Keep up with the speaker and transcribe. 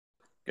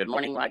Good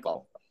morning,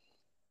 Michael.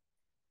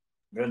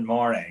 Good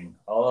morning.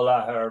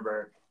 Hola,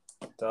 Herbert.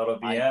 ¿Todo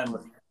bien?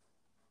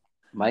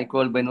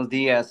 Michael, buenos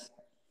días.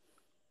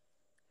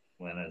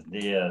 Buenos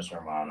días,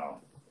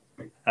 hermano.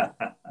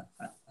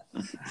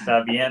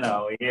 Está bien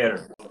a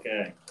oír.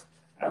 Okay.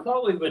 I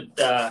thought we would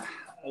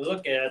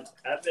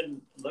I've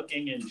been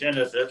looking in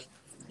Genesis.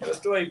 Yo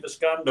estoy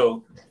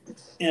buscando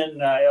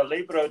en el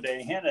libro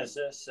de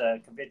Génesis,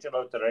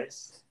 capítulo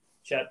 3,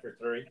 chapter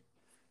 3,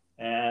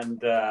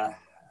 and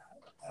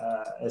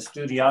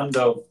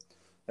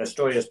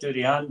estoy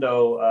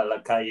estudiando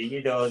la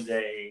caída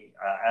de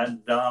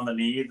Adam and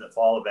Eve, the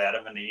fall of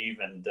Adam and Eve,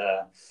 and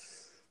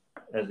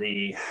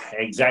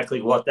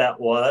exactly what that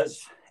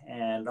was,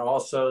 and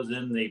also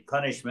then the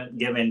punishment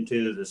given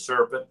to the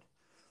serpent,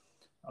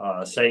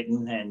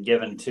 Satan, and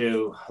given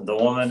to the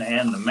woman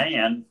and the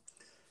man,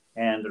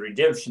 and the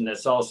redemption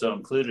that's also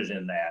included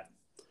in that.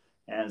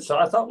 And so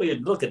I thought we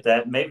would look at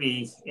that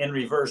maybe in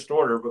reversed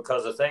order,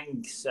 because the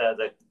things,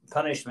 the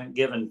punishment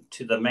given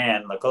to the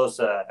man, la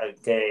cosa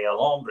que el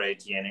hombre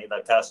tiene, la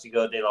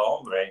castigo del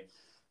hombre,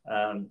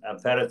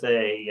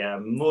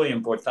 parece muy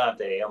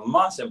importante, el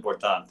más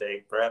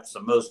importante, perhaps the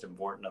most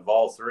important of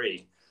all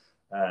three.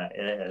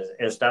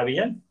 ¿Está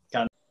bien?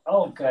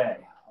 Okay.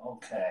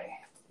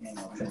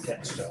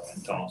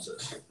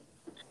 Entonces.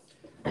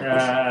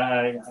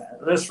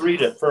 Let's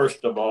read it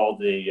first of all,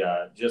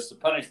 just the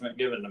punishment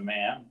given to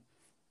man.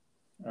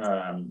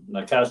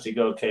 La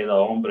castigo que el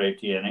hombre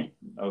tiene,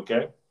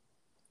 okay?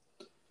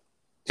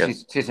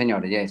 Yes. Sí,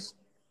 señor, yes.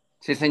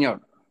 Sí,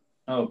 señor.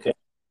 Okay.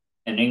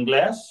 In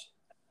English?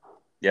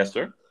 Yes,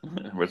 sir.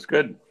 That's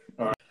good.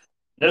 All right.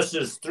 This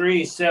is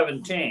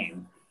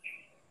 3:17.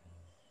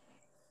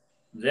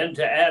 Then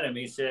to Adam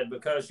he said,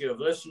 because you have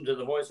listened to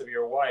the voice of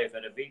your wife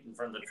and have eaten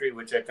from the tree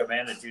which I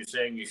commanded you,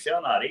 saying, you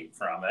shall not eat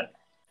from it.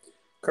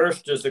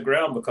 Cursed is the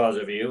ground because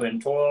of you,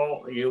 and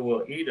toil you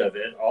will eat of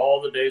it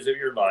all the days of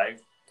your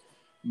life.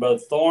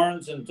 Both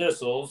thorns and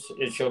thistles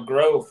it shall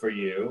grow for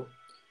you,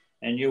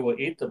 and you will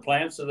eat the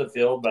plants of the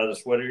field by the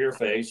sweat of your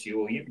face. You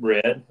will eat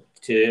bread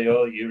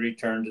till you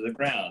return to the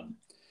ground,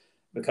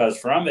 because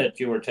from it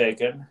you were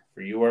taken,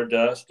 for you are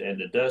dust, and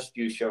to dust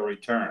you shall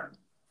return.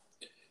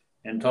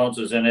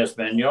 Entonces, en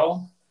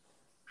español.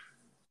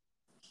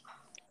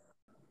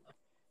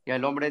 Y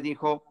el hombre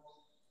dijo,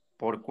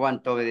 por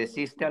cuanto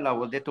obedeciste a la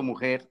voz de tu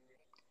mujer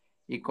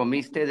y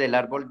comiste del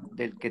árbol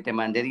del que te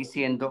mandé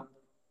diciendo,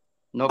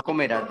 no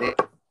comerás de él.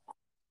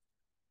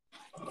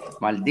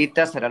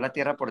 Maldita será la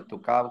tierra por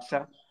tu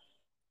causa,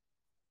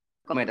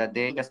 comerás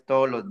de ellas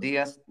todos los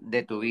días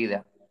de tu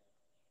vida.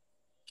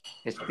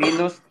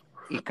 Espinos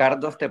y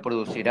cardos te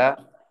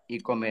producirá y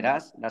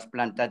comerás las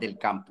plantas del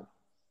campo.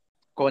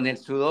 Con el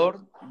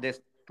sudor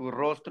de tu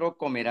rostro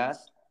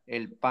comerás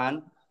el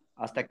pan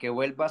hasta que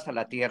vuelvas a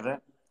la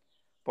tierra,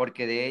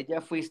 porque de ella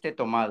fuiste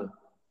tomado,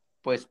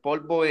 pues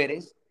polvo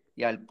eres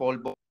y al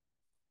polvo.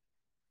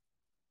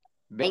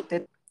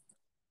 20.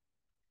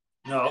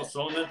 No,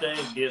 solamente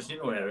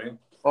 19.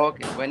 Ok,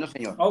 bueno,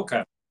 señor.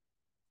 Okay.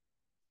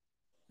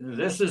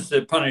 This is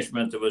the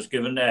punishment that was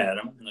given to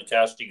Adam, the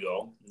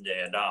castigo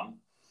de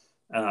Adam,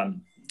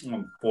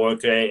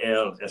 porque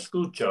él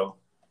escuchó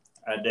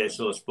de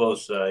su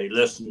esposa. He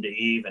listened to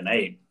Eve and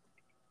ate.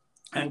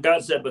 And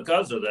God said,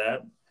 because of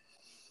that,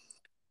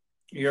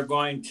 you're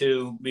going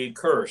to be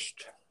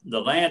cursed. The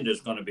land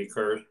is going to be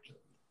cursed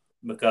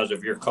because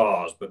of your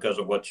cause, because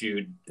of what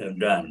you have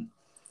done.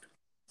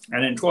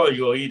 And in toil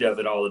you will eat of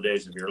it all the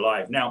days of your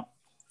life. Now,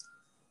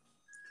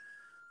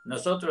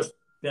 nosotros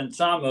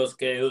pensamos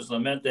que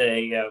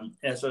usualmente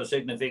eso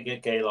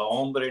significa que el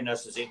hombre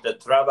necesita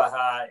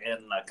trabajar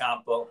en el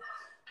campo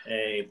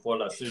por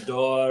la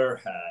sudor.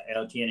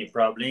 Él tiene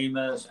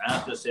problemas.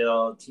 Antes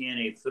él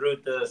tiene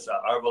frutas,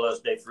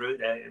 árboles de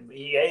fruit.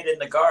 He ate in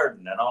the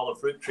garden and all the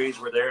fruit trees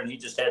were there and he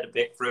just had to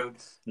pick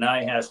fruit. Now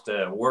he has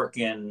to work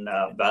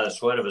by the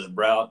sweat of his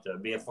brow to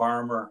be a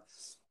farmer.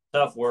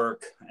 Tough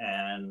work,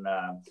 and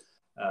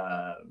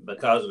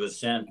because of his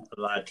sin,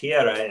 la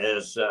tierra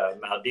es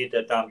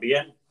maldita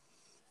también,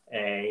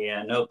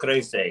 no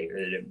crece,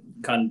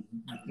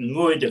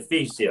 muy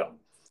difícil.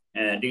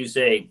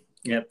 Dice,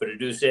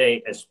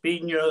 produce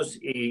espinos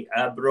y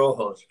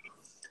abrojos.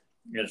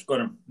 It's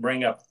going to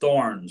bring up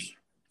thorns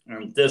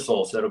and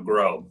thistles that'll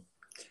grow.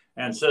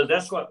 And so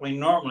that's what we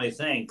normally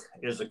think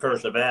is the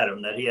curse of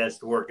Adam, that he has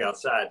to work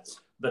outside.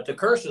 But the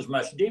curse is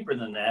much deeper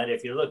than that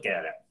if you look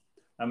at it.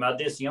 La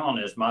maldición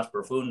es más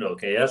profundo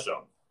que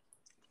eso.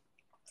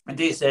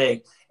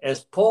 Dice,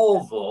 es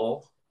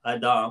polvo,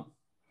 Adán.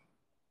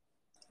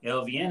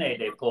 Él viene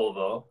de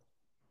polvo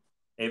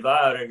y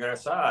va a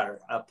regresar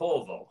a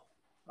polvo.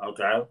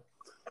 Okay?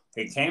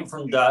 He came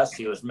from dust.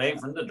 He was made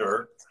from the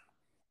dirt.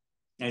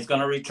 And he's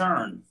going to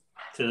return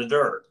to the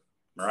dirt.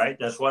 Right?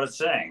 That's what it's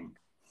saying.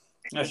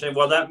 I say,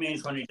 well, that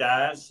means when he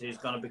dies, he's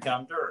going to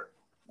become dirt.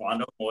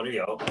 Cuando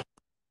murió,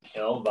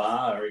 él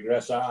va a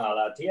regresar a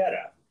la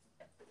tierra.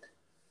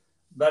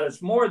 But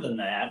it's more than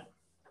that.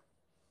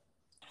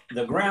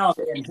 The ground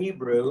in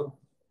Hebrew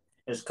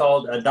is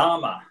called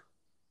Adama.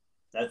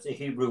 That's a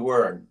Hebrew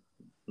word.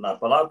 La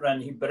palabra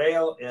en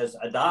hebreo is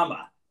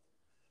Adama.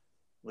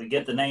 We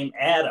get the name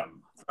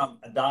Adam from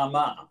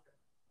Adama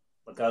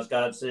because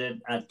God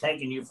said, I'm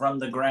taking you from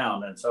the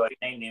ground. And so he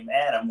named him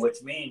Adam,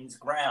 which means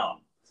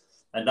ground.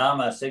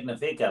 Adama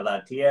significa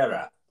la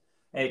tierra.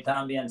 Y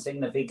también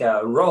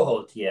significa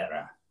rojo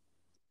tierra.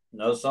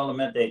 No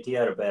solamente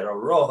tierra, pero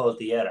rojo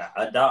tierra.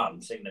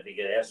 Adam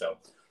significa eso.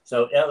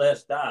 So él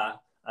está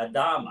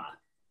Adama,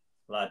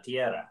 la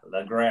tierra,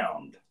 la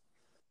ground.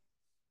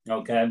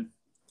 Okay.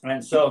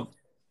 And so,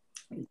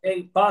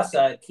 ¿qué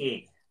pasa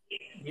aquí?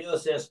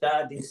 Dios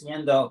está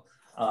diciendo,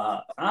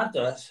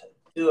 antes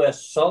tú es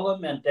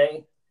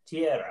solamente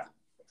tierra.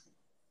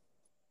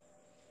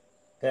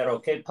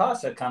 Pero ¿qué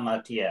pasa con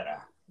la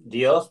tierra?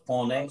 Dios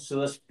pone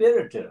su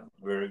espíritu.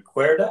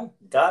 Recuerda,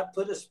 God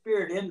put a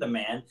spirit into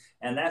man,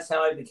 and that's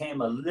how he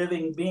became a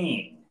living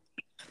being,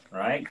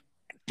 right?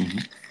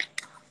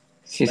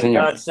 Sí, But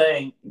señor. God's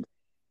saying,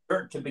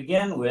 dirt to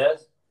begin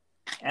with,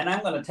 and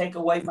I'm going to take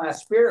away my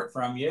spirit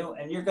from you,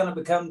 and you're going to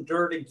become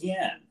dirt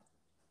again.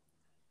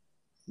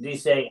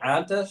 Dice,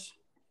 antes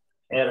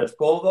eres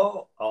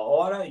polvo,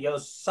 ahora yo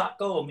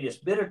saco mi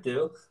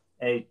espíritu,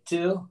 y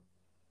tú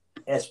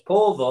es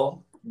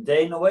polvo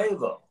de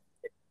nuevo.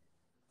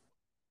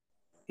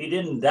 He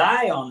didn't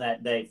die on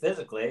that day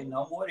physically.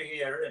 No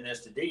morir en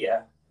este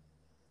día.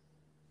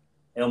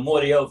 Él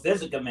murió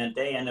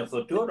físicamente en el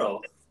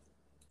futuro,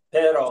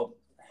 pero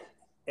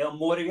él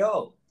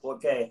murió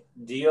porque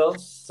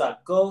Dios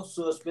sacó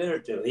su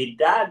espíritu. He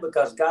died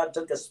because God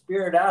took a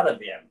spirit out of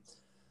him.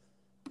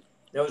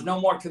 There was no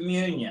more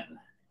communion.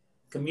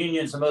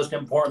 Communion is the most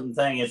important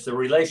thing. It's the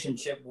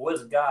relationship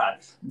with God.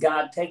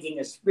 God taking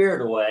a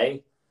spirit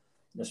away,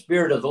 the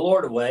spirit of the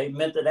Lord away,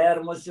 meant that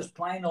Adam was just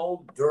plain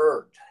old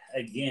dirt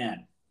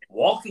again.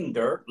 Walking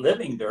dirt,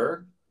 living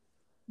dirt,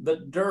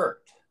 but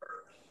dirt.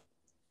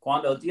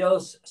 Cuando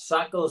Dios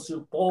sacó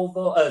su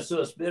polvo, su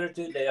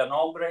espíritu de un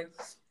hombre,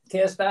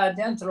 que está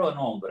adentro de un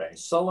hombre,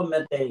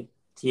 solamente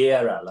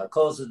tierra, las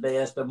cosas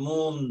de este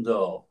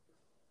mundo.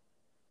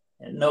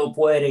 No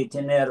puede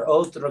tener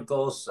otra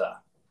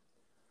cosa.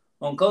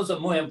 Una cosa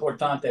muy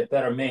importante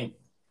para mí,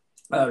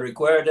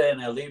 recuerda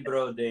en el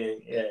libro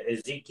de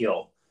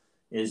Ezequiel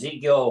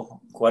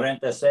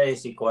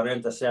 46 y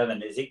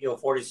 47, Ezekiel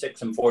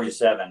 46 and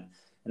 47.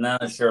 And I'm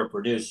not sure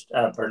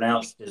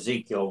pronounced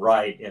Ezekiel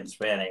right in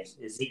Spanish.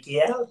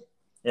 Ezekiel?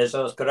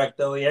 ¿Eso es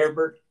correcto,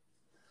 Herbert?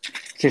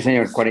 Sí,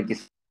 señor.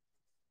 46.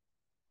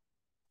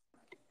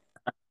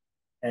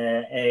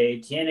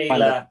 Tiene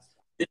Cuando- la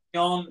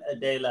visión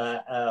de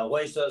la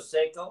hueso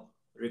seco,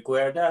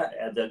 recuerda,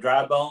 the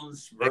dry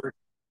bones verse.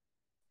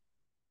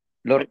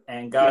 Lo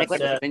And God recuerdo,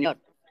 said, señor.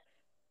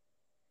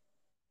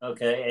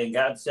 okay, and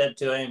God said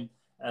to him,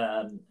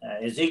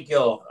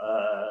 Ezekiel,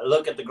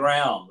 look at the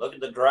ground, look at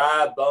the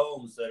dry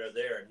bones that are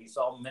there. And he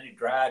saw many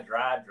dry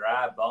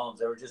bones.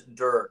 They were just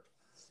dirt.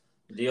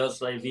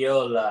 Dios le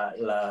vio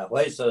la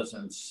huesos,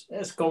 and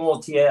es como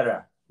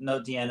tierra,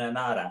 no tiene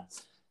nada.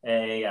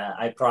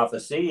 Hay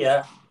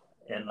profecía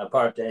en la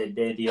parte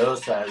de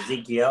Dios a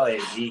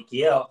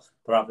Ezequiel,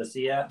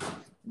 profecía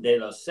de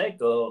los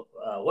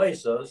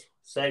huesos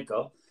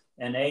seco,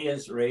 and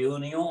ellos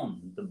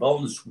reunión. The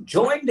bones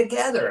joined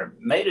together,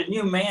 made a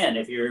new man,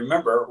 if you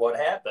remember what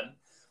happened.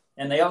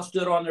 And they all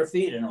stood on their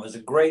feet, and it was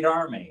a great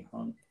army,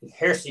 un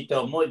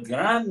ejército muy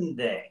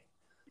grande.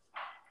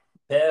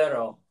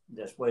 Pero,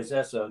 después de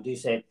eso,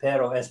 dice,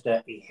 pero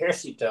este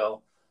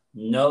ejército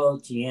no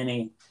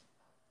tiene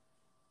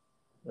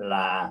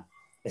la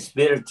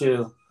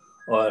espíritu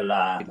o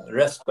la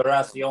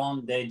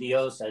respiración de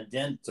Dios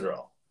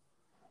adentro.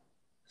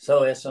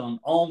 So es un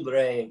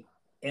hombre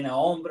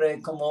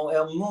como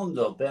el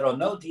mundo, pero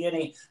no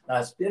tiene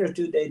la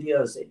espíritu de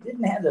Dios. They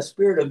didn't have the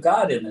spirit of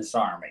God in this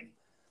army.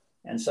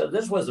 And so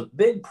this was a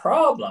big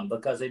problem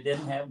because they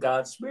didn't have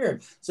God's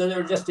spirit. So they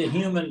were just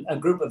a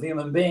group of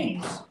human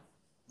beings.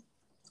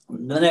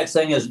 The next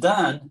thing is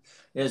done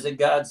is that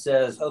God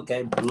says,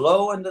 okay,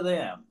 blow into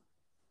them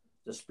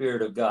the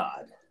spirit of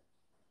God.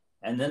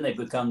 And then they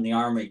become the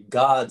army,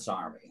 God's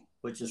army,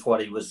 which is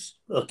what he was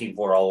looking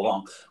for all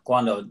along.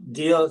 Cuando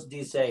Dios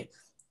dice,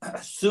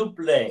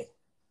 suple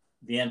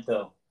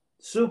viento,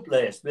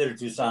 suple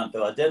Espíritu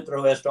Santo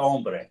adentro de este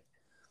hombre.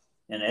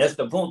 En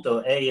este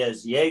punto,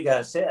 ellos llega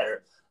a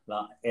ser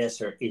el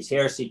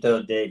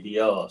ejército de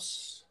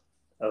Dios.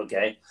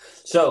 Okay?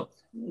 So,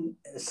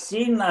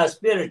 sin la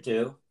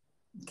Espíritu,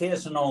 ¿qué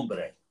es un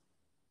hombre?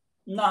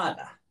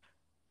 Nada.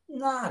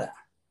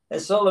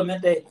 Es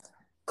solamente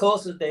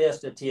cosas de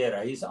esta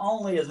tierra. He's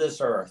only of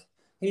this earth.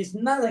 He's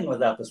nothing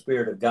without the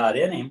Spirit of God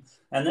in him.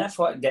 And that's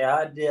what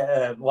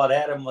what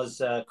Adam was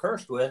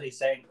cursed with. He's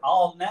saying,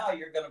 now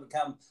you're going to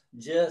become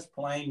just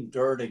plain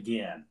dirt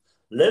again.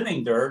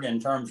 Living dirt in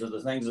terms of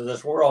the things of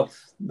this world,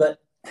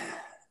 but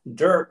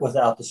dirt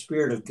without the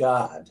Spirit of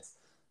God.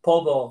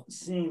 Polvo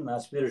sin la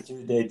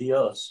Espíritu de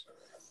Dios.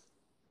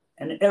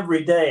 And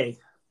every day,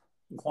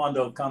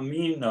 cuando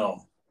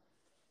camino,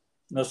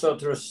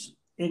 nosotros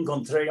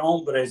encontré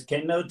hombres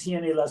que no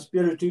tienen el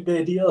Espíritu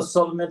de Dios,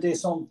 solamente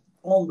son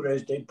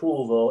hombres de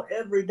polvo.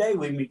 Every day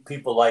we meet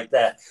people like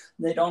that.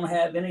 They don't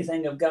have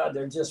anything of God.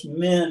 They're just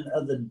men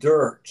of the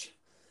dirt.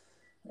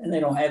 And they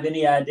don't have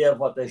any idea of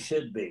what they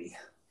should be.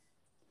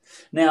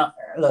 Now,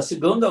 la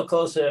segunda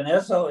cosa en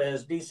eso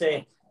es,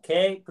 dice,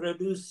 que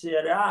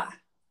producirá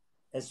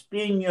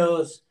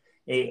espinos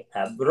y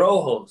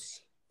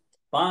abrojos,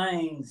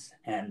 vines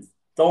and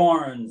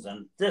thorns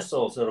and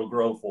thistles that'll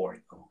grow for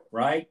you,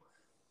 right?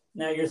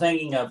 Now you're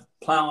thinking of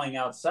plowing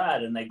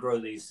outside and they grow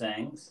these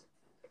things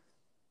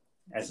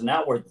as an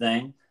outward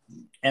thing,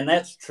 and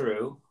that's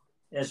true.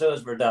 Eso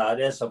es verdad,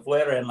 es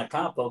afuera en la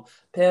campo,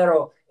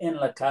 pero en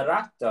la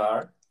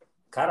carácter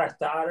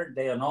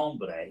de un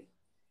hombre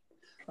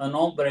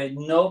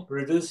no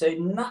produce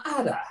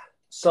nada,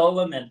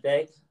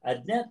 solamente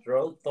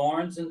adentro,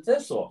 thorns and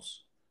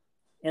thistles.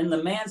 In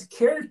the man's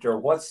character,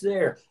 what's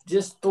there?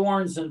 Just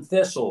thorns and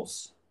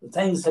thistles. The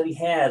things that he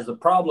has, the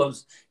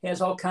problems, he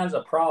has all kinds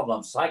of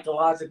problems,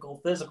 psychological,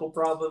 physical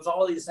problems,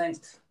 all these things,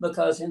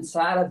 because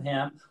inside of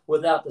him,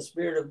 without the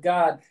Spirit of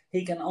God,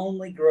 he can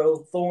only grow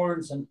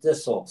thorns and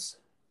thistles.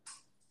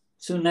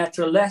 Su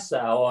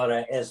naturaleza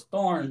ahora es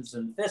thorns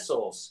and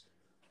thistles.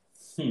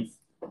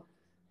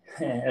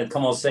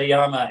 Como se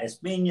llama,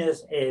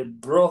 espinas y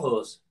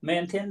brojos. ¿Me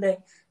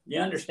entiende? You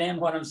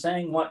understand what I'm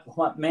saying?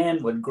 What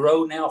man would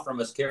grow now from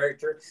his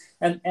character?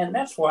 And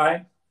that's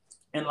why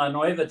in la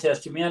Nueva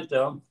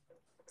Testamento,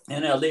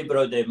 in el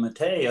libro de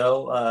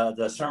Mateo,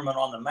 the Sermon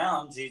on the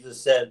Mount,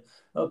 Jesus said,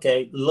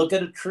 okay, look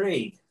at a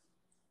tree.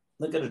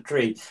 Look at a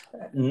tree.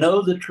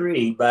 Know the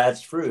tree by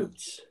its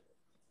fruits.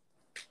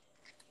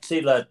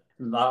 Si la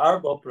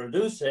árbol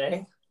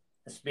produce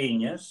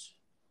espinas,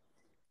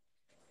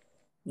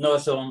 no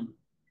es un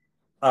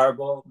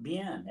árbol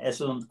bien,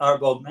 es un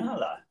árbol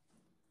mala.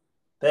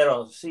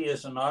 Pero si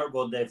es un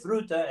árbol de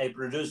fruta y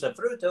produce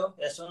fruto,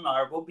 es un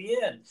árbol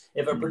bien.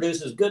 If it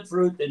produces good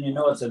fruit, then you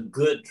know it's a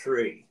good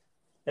tree.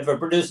 If it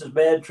produces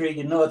bad tree,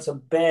 you know it's a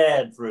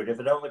bad fruit. If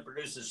it only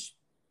produces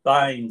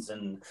vines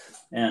and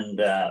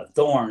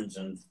thorns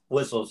and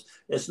whistles,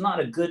 it's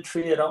not a good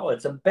tree at all.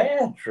 It's a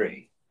bad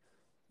tree.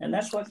 And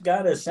that's what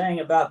God is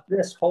saying about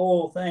this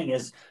whole thing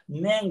is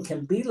men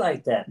can be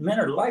like that. Men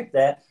are like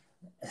that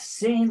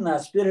sin la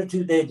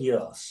Espíritu de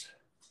Dios.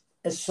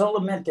 Es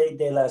solamente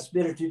de la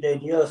Espíritu de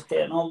Dios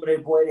que un hombre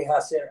puede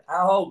hacer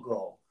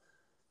algo.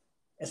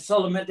 Es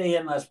solamente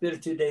en la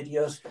Espíritu de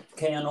Dios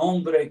que un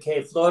hombre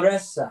que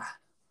florece,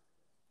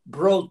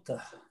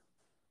 brota.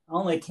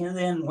 Only can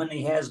then, when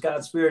he has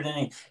God's Spirit in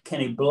him, can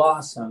he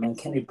blossom and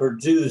can he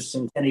produce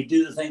and can he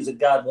do the things that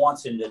God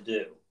wants him to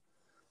do.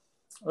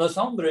 Los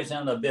hombres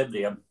en la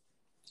Biblia,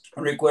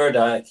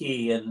 recuerda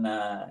aquí,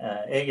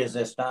 ellos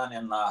están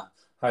en la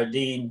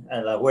jardín,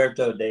 la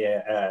huerta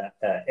de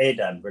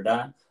Edén,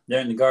 ¿verdad?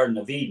 They're in the Garden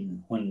of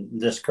Eden when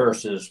this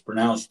curse is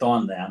pronounced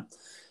on them.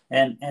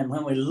 And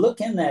when we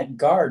look in that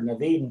Garden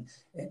of Eden,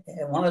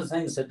 one of the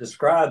things that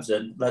describes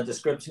it, la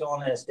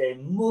descripción es de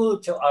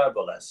muchos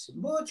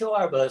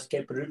árboles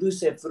que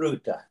produce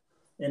fruta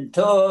en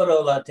toda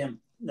la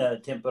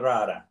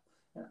temporada.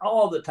 And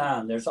all the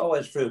time, there's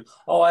always fruit.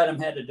 All Adam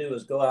had to do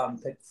was go out and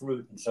pick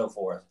fruit and so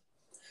forth.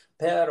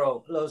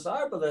 Pero los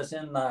árboles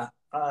en la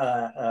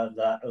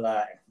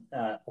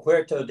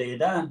huerta de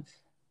Edén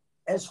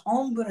es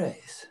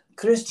hombres,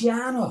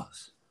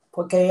 cristianos,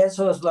 porque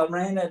eso es la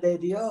reina de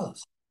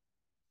Dios.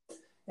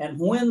 And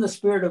when the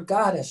Spirit of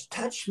God has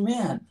touched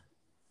men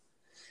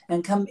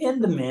and come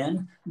into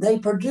men, they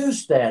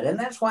produce that. And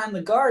that's why in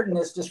the garden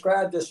it's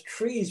described as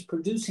trees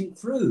producing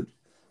fruit.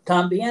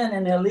 También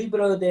en el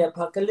libro de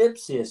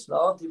Apocalipsis,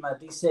 la última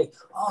dice,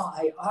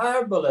 hay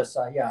árboles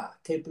allá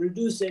que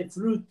produce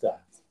fruta.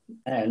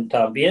 And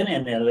también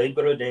en el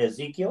libro de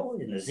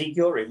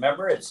Ezekiel,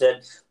 remember, it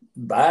said,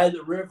 by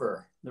the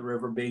river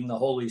being the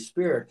Holy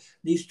Spirit,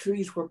 these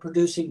trees were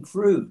producing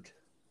fruit.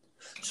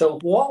 So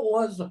what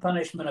was the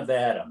punishment of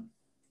Adam?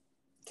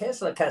 ¿Qué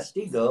es el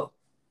castigo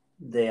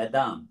de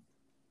Adán?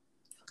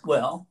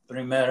 Well,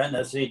 primero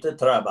necesita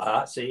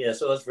trabajar, sí,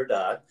 eso es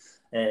verdad.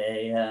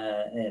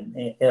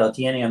 Él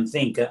tiene una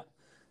finca,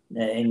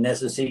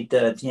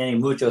 tiene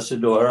mucho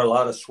sudor, a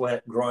lot of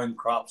sweat, growing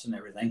crops and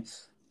everything.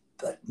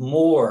 But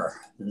more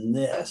than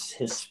this,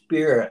 his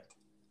spirit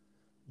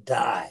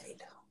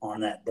died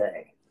on that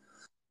day.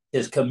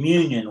 His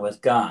communion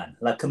with God,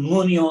 la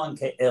comunión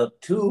que él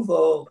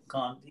tuvo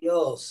con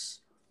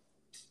Dios,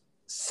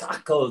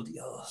 sacó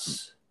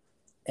Dios,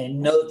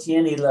 and no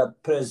tiene la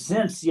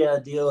presencia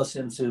de Dios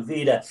en su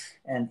vida,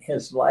 and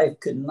his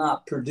life could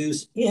not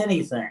produce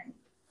anything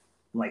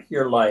like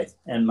your life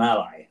and my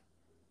life.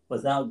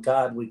 Without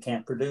God, we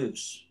can't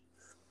produce.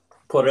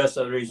 Por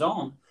esa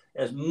razón,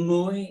 es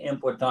muy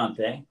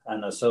importante a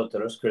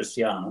nosotros,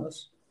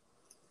 cristianos,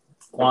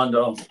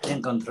 cuando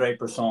encontré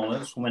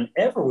personas,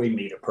 whenever we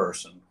meet a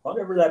person,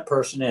 whatever that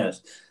person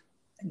is,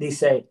 they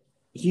say,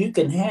 you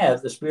can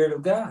have the Spirit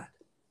of God.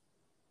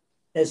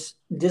 Es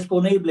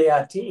disponible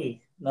a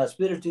ti, la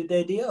Espíritu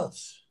de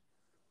Dios.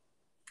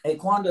 Y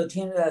cuando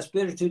tiene el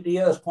Espíritu de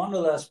Dios,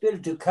 cuando el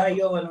Espíritu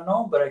cayó en un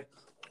hombre,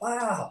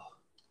 wow,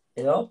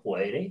 Él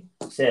puede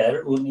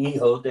ser un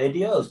hijo de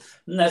Dios.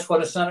 And that's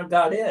what a son of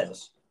God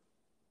is.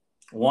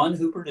 One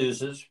who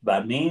produces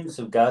by means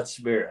of God's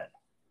Spirit.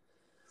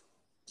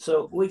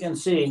 So we can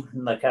see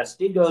the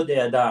castigo de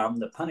Adam,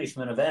 the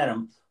punishment of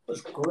Adam,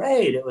 was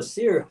great. It was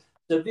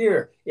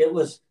severe. It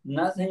was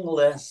nothing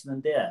less than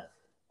death.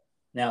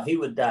 Now, he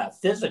would die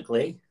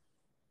physically.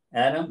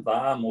 Adam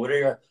va a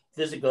morir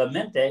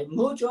físicamente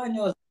muchos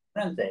años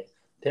frente,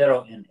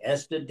 pero en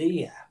este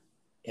día,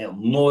 él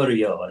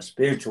murió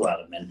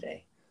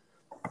espiritualmente.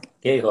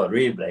 Qué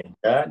horrible,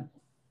 ¿verdad?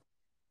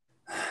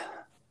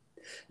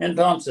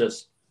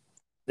 Entonces,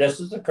 this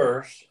is the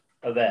curse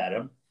of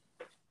Adam.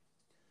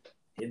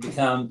 He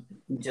become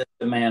just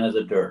a man of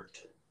the dirt.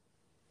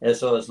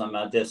 Eso es la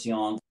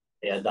maldición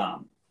de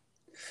Adán.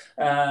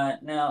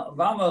 Now,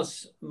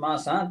 vamos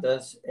más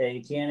antes,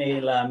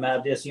 tiene la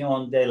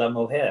maldición de la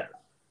mujer.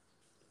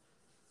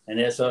 En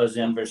eso es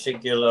en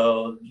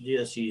versículo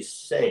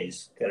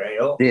 16,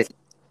 creo.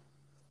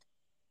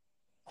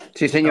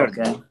 Sí, señor.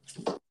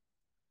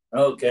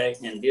 Okay,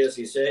 en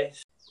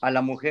 16. A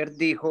la mujer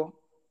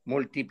dijo,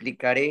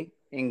 multiplicaré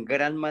en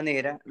gran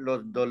manera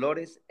los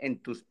dolores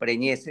en tus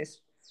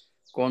preñeces,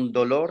 con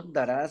dolor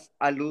darás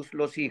a luz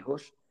los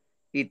hijos,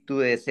 y tu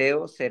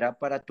deseo será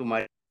para tu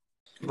marido.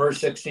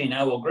 Verse 16,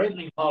 I will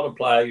greatly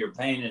multiply your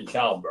pain in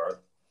childbirth,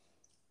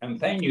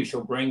 and pain you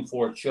shall bring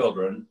forth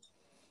children,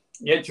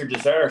 yet your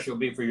desire shall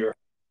be for your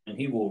husband, and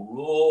he will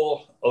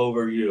rule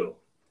over you.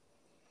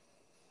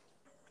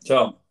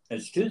 So,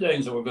 it's two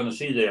things that we're going to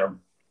see there.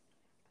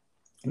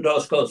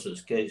 Dos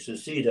cosas que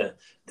sucede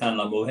con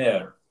la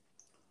mujer.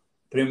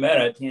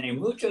 Primera, tiene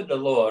mucho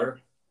dolor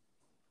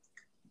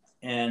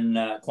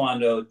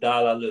cuando da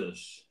la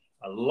luz.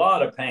 A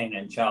lot of pain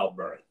in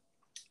childbirth.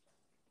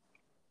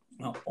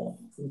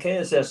 ¿Qué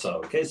es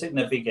eso? ¿Qué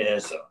significa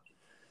eso?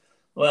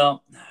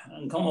 Well,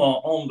 como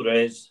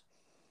hombres,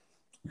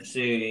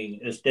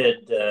 si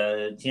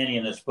usted tiene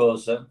una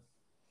esposa,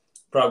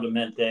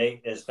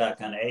 probablemente está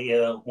con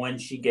ella when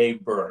she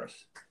gave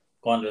birth.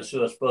 Cuando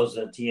su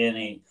esposa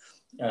tiene,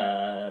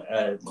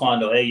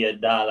 cuando ella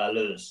da la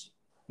luz,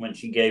 when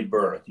she gave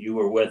birth, you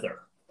were with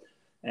her.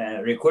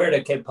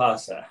 Recuerda qué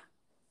pasa.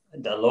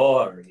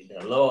 Dolor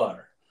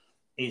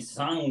y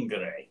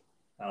sangre.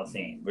 Al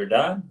fin,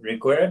 ¿verdad?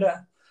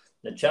 Recuerda,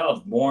 the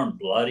child's born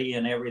bloody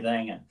and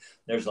everything, and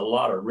there's a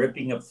lot of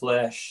ripping of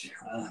flesh.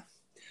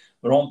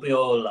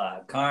 Rompió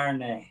la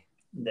carne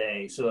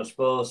de su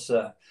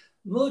esposa.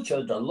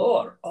 Mucho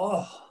dolor.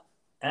 Oh,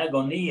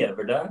 agonía,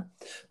 ¿verdad?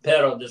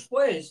 Pero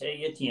después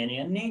ella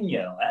tiene un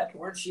niño.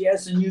 Afterwards, she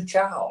has a new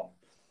child.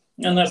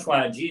 And that's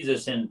why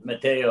Jesus in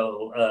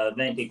Mateo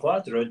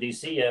 24,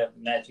 decía,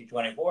 Matthew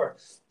 24,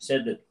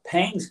 said that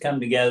pangs come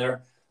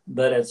together,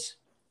 but it's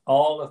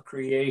all of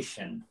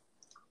creation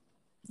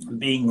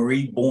being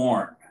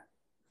reborn.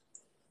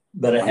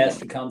 But it has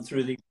to come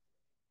through the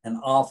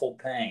awful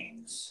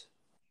pains.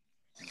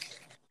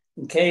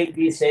 ¿Qué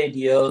dice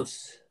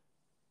Dios?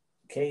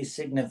 ¿Qué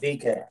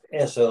significa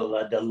eso,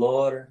 la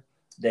dolor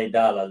de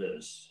dar la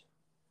luz?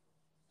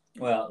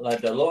 Well, la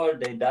dolor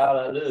de dar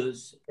la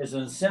luz es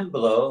un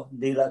símbolo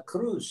de la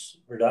cruz,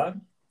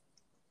 ¿verdad?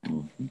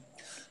 Mm-hmm.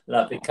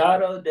 La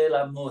pecado de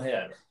la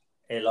mujer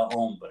y el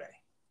hombre.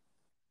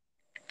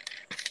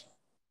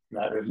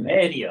 La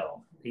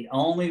remedio, the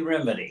only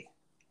remedy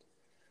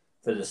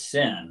for the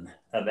sin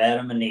of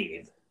Adam and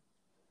Eve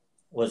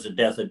was the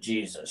death of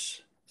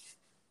Jesus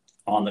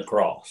on the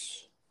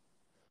cross.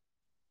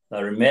 La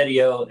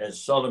remedio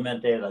es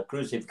solamente la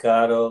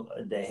crucificado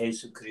de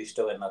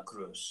Jesucristo en la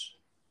cruz.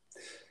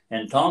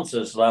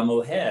 Entonces la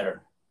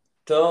mujer,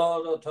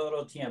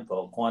 todo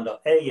tiempo, cuando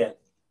ella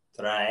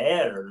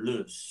trae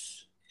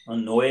luz,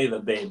 un nuevo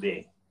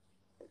bebé,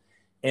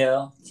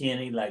 él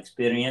tiene la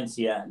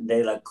experiencia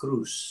de la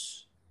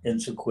cruz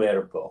en su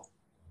cuerpo.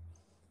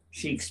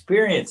 She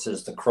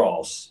experiences the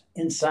cross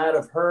inside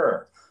of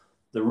her,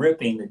 the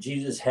ripping that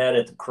Jesus had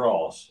at the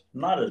cross.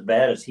 Not as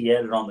bad as he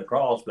had it on the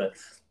cross, but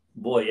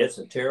boy, it's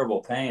a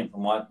terrible pain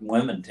from what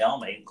women tell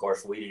me. Of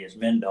course, we as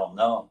men don't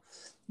know.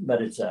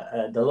 But it's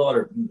a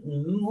dolor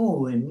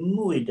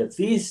muy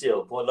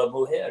difícil por la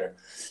mujer.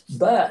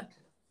 But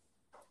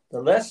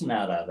the lesson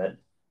out of it,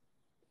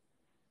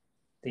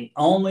 the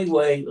only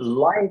way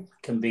life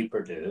can be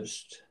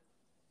produced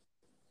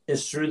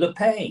is through the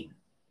pain.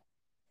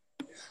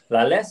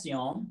 La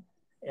lesión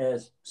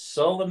es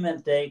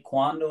solamente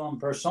cuando una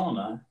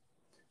persona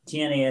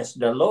tiene ese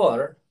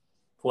dolor,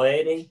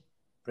 puede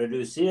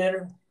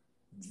producir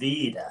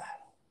vida.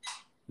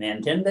 ¿Me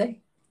entiende?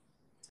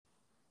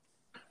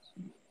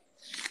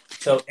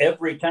 So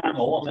every time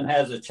a woman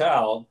has a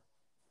child,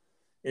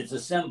 it's a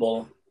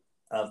symbol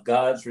of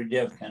God's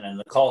redemption and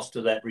the cost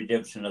of that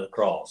redemption of the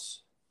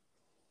cross.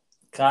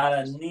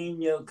 Cada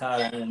niño,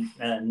 cada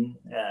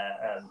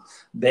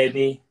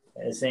baby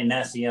se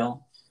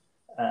nació,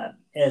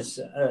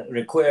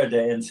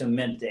 recuerda en su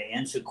mente,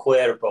 en su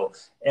cuerpo.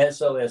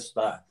 Eso es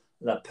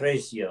la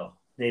precio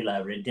de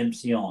la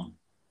redención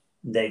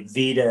de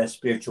vida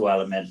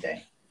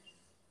espiritualmente,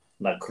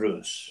 la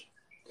cruz.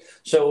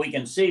 So we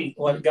can see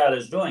what God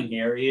is doing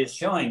here. He is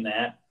showing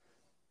that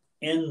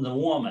in the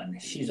woman.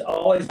 She's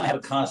always going to have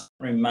a constant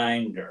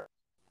reminder.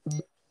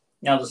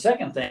 Now, the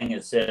second thing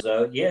it says,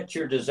 yet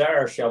your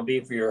desire shall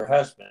be for your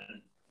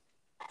husband,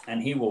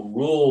 and he will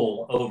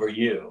rule over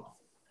you.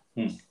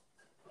 El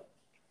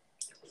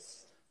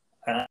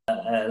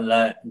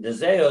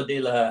deseo de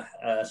la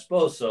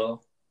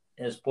esposo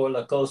es por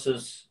las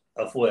cosas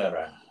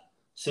afuera,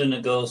 su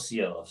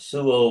negocio, su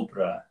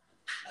obra,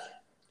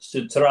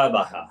 su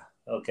trabajo.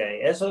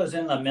 Okay, eso es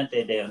en la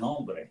mente de un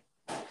hombre.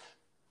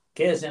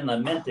 ¿Qué es en la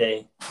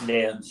mente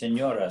de una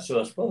señora, su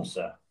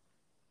esposa?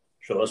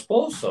 Su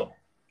esposo.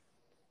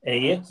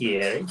 Ella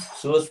quiere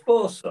su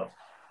esposo.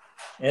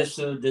 Es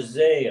su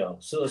deseo,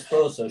 su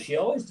esposo. She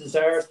always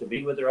desires to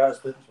be with her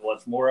husband,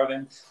 wants more of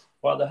him.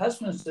 While the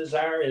husband's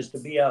desire is to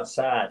be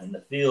outside in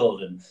the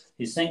field, and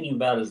he's thinking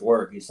about his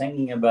work, he's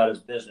thinking about his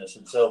business,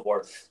 and so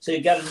forth. So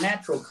you've got a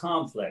natural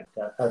conflict,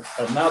 a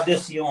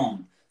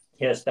maldición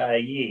que está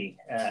allí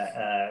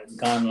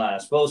con la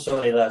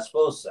esposo y la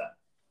esposa.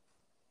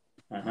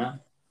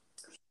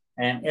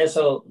 And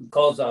eso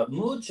causa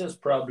muchos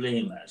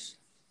problemas.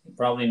 You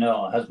probably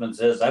know, a husband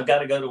says, I've got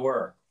to go to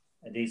work.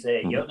 And he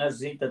says, yo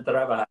necesito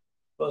trabajar.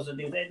 Esposa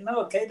dice,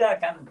 no, queda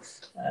con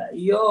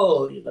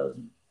yo y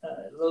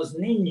los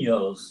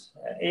niños.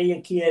 Ella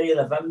quiere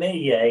la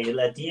familia y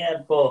el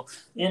tiempo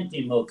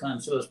íntimo con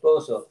su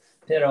esposo.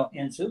 Pero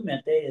en su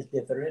mente es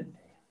diferente.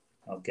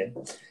 Okay.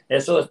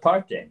 Eso es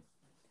parte.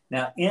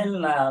 Now,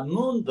 in la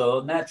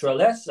mundo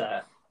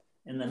naturaleza,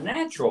 in the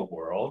natural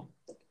world,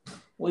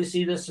 we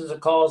see this as a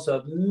cause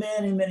of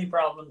many, many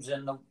problems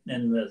in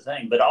the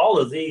thing. But all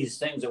of these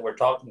things that we're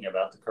talking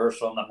about, the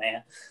curse on the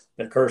man,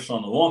 the curse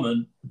on the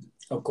woman,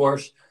 of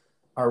course,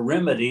 are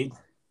remedied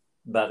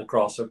by the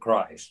cross of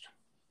Christ.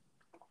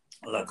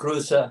 La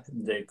cruz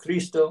de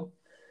Cristo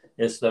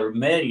es el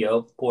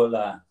remedio por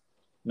la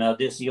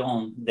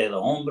maldición del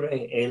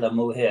hombre y la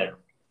mujer.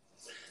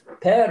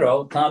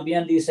 Pero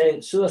también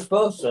dice, su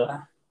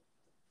esposa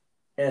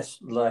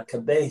es la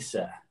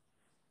cabeza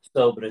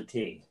sobre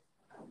ti.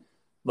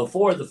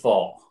 Before the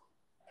fall,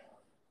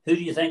 who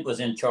do you think was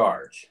in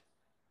charge?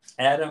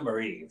 Adam or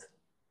Eve?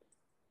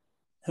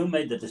 Who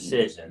made the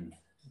decision?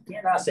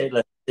 ¿Quién hace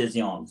las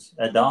decisiones?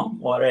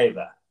 Adam or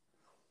Eva?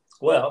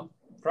 Well,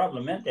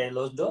 probablemente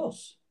los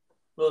dos.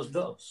 Los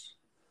dos.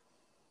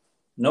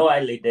 No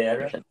hay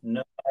líder,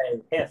 no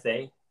hay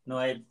jefe, no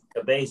hay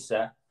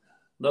cabeza.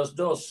 Los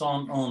dos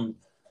son un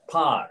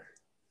par,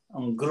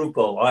 un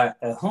grupo,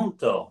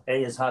 junto.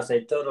 Ellos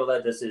hacen todas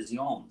las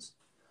decisiones.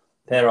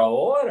 Pero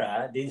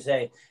ahora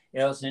dice,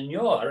 el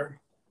Señor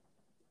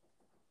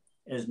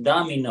es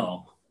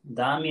domino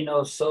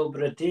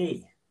sobre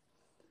ti.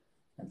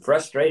 And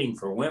frustrating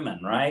for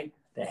women, right?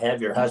 To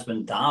have your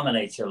husband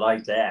dominate you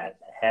like that.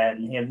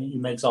 And he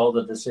makes all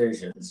the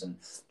decisions and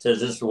says,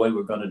 this is the way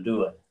we're going to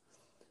do it.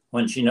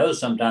 When she knows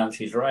sometimes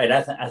she's right.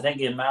 I think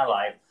in my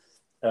life,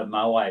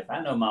 my wife,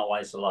 I know my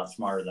wife's a lot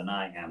smarter than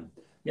I am.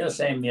 Yo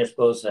sé mi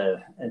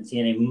esposa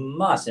tiene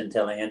más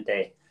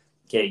inteligente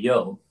que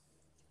yo.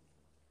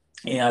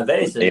 Y a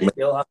veces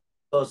yo hago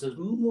cosas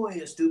muy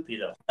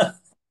estúpidas.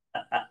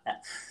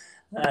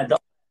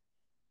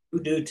 You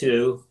do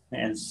too,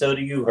 and so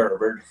do you,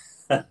 Herbert.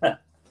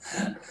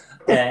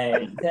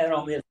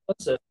 Pero mi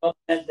esposa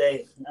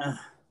solamente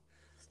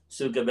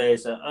su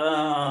cabeza,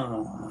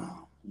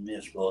 mi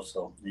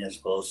esposo.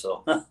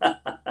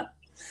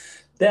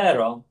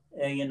 Pero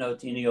ella no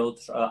tiene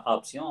otra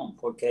opción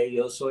porque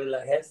yo soy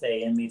la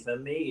jefe en mi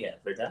familia,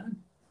 ¿verdad?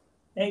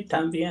 Y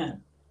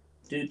también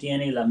tú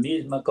tienes la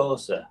misma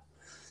cosa.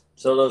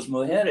 So las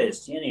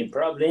mujeres tienen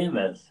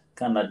problemas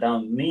con el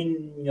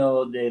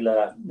dominio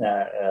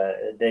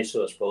de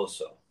su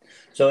esposo.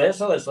 So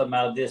eso es la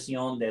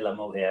maldición de la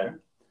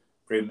mujer.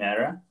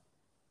 Primera,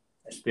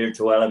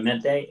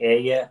 espiritualmente,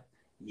 ella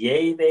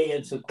lleve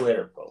en su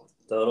cuerpo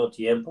todo el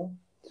tiempo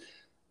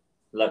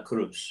la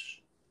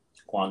cruz.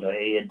 Cuando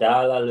ella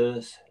da la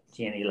luz,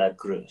 tiene la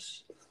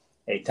cruz.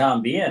 Y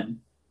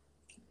también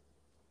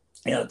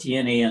él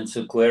tiene en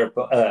su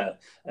cuerpo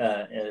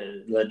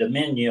el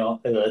dominio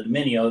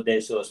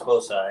de su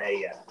esposa,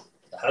 ella.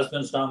 The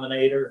husband's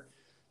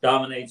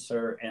dominates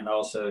her, and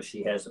also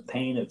she has the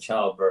pain of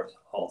childbirth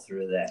all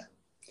through that.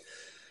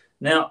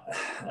 Now,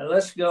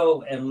 let's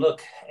go and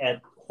look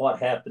at what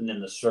happened in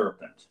the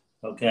serpent,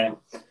 okay?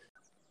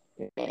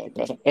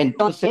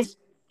 Entonces,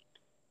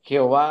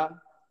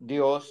 Jehová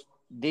Dios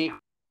dijo,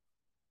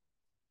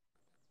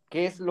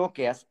 ¿qué es lo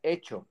que has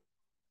hecho?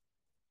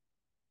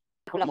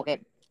 Dijo la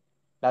mujer,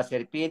 la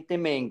serpiente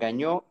me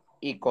engañó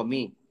y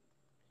comí.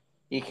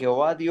 Y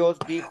Jehová Dios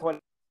dijo,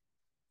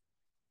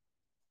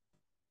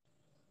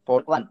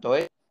 por cuanto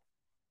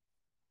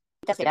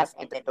serás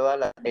entre todas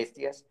las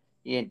bestias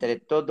y entre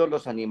todos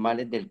los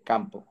animales del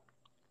campo.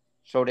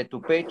 Sobre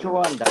tu pecho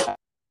andarás,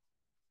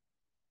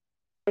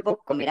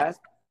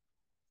 comerás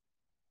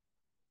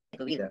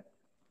tu vida.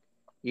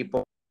 Y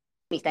por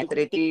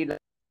entre ti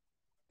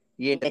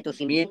y entre tu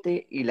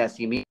simiente y la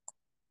simiente.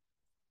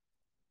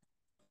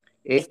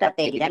 Esta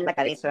te herirá en la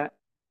cabeza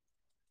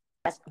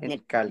en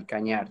el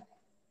calcañar.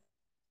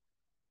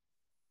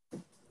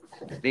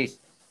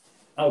 Listo.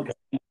 Okay.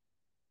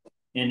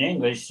 in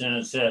English, and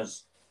it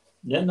says,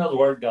 then the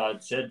Lord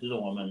God said to the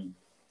woman,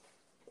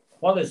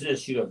 what is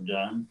this you have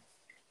done?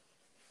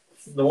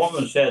 The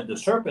woman said, the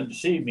serpent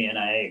deceived me and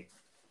I ate.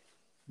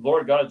 The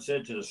Lord God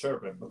said to the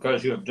serpent,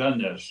 because you have done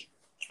this,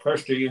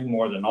 cursed are you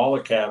more than all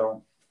the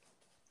cattle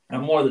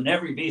and more than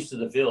every beast of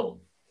the field.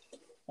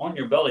 On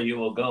your belly you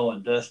will go,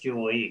 and dust you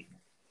will eat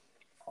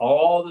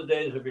all the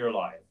days of your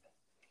life.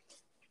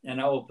 And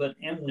I will put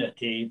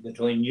enmity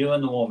between you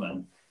and the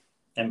woman,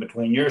 and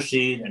between your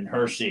seed and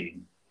her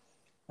seed.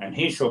 And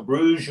he shall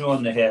bruise you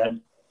on the head,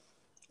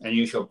 and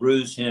you shall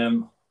bruise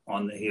him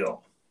on the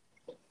heel.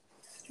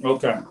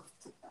 Okay.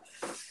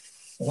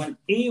 When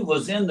Eve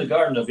was in the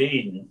Garden of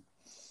Eden,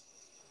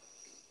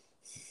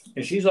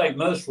 if she's like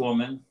most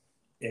women,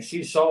 if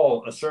she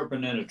saw a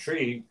serpent in a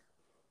tree,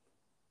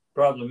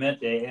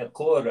 probablemente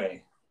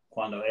occorre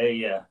cuando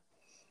ella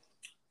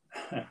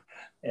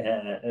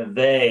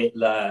ve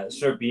la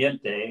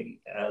serpiente,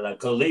 la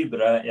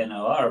culebra en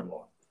el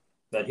árbol.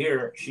 But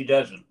here she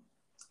doesn't.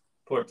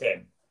 Por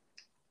qué?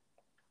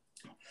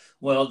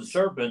 Well, the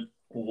serpent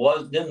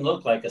didn't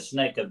look like a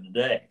snake of the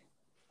day.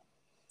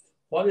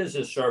 What is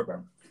a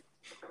serpent?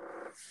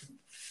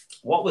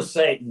 What was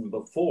Satan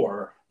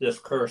before this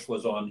curse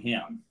was on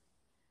him?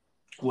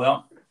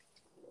 Well,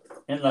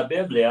 in la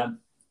Biblia,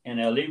 in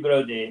el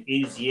libro de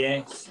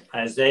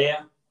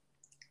Isaiah,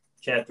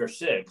 chapter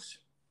 6,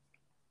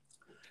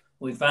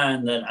 we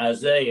find that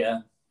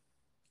Isaiah,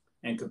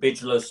 in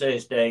capítulo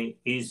 6 de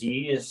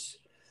Isaías,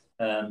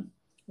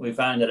 we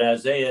find that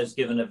Isaiah is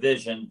given a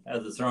vision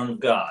of the throne of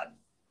God.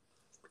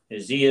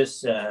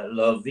 Isaías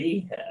lo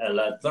vi,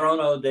 el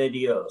trono de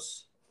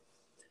Dios.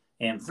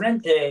 En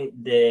frente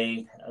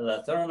de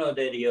la trono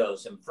de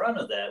Dios, in front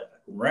of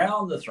that,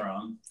 around the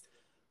throne,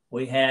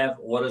 we have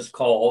what is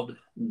called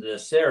the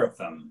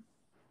seraphim.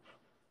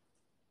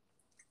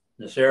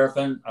 The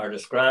seraphim are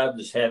described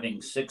as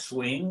having 6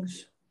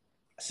 wings,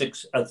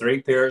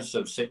 three pairs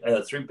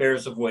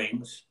of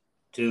wings,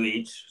 2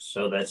 each,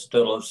 so that's a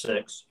total of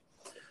 6.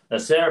 The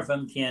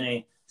seraphim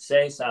tiene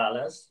 6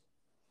 alas,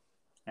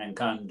 and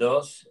con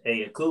 2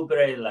 ella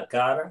cubre la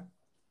cara,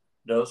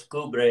 2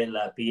 cubre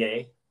la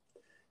pie,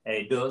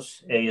 y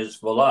 2 ellas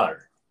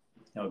volar.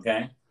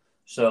 Okay,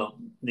 so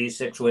these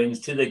 6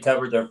 wings, 2 they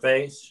covered their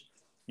face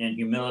in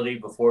humility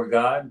before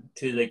God,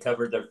 2 they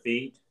covered their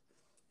feet.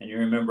 And you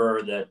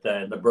remember that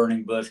the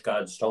burning bush,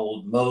 God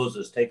told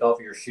Moses, take off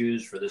your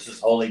shoes, for this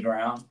is holy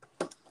ground.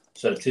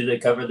 So 2 they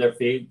covered their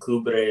feet,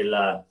 cubre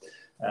la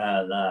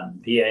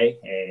pie,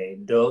 y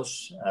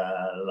 2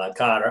 la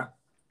cara,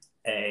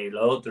 y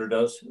lo otro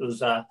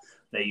 2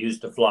 they used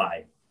to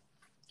fly.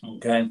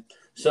 Okay,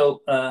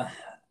 so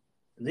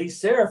these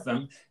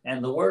seraphim,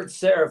 and the word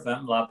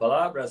seraphim, la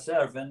palabra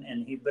seraphim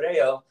in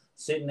Hebreo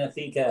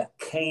significa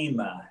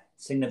quema,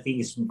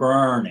 signifies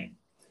burning.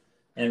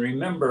 And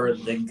remember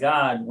that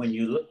God, when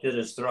you looked at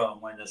his throne,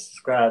 when it's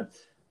described,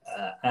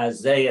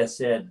 Isaiah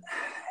said,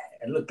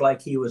 it looked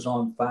like he was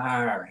on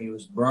fire. He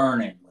was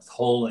burning with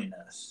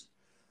holiness,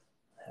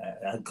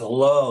 a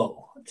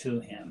glow to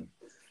him.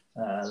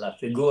 La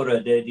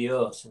figura de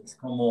Dios es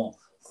como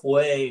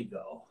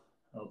fuego,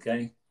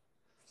 okay?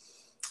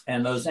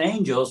 And those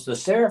angels, the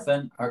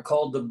seraphim, are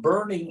called the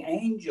burning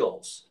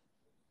angels,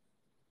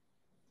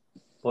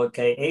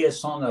 porque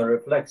ellos son la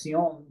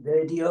reflexión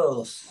de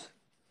Dios.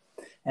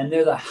 And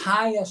they're the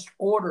highest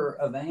order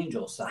of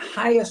angels, the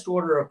highest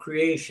order of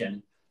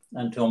creation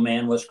until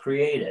man was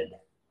created.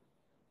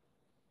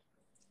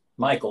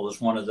 Michael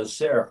is one of the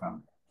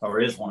seraphim, or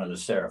is one of the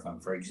seraphim,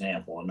 for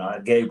example,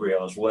 and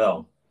Gabriel as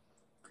well.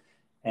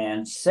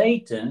 And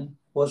Satan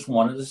was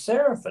one of the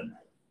seraphim.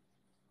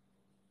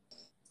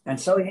 And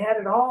so he had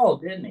it all,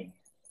 didn't he?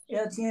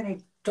 Él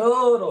tiene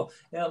todo,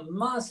 el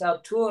más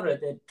altura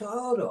de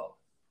todo.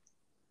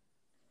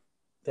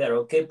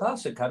 Pero ¿qué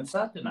pasa con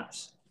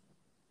Satanás?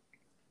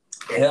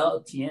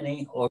 Él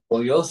tiene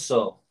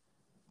orgulloso.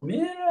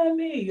 Mira a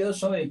mí, yo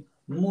soy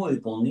muy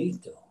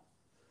bonito.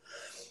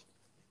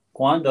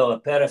 Cuando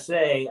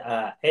aparece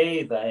a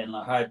Eva in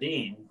the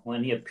jardín,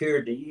 when he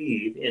appeared to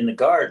Eve in the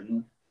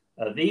Garden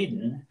of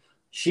Eden,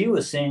 she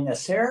was seeing a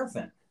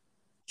seraphim.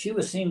 She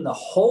was seeing the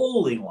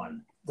Holy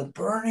One, the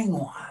burning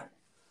one,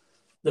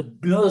 the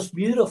most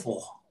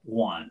beautiful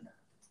one.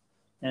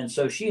 And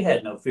so she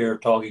had no fear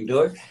of talking to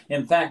her.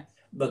 In fact,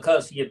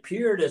 because he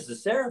appeared as the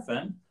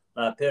seraphim,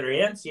 la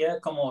apariencia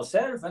como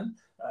seraphim,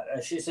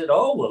 she said,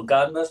 oh, well,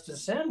 God must have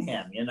sent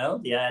him. You know,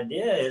 the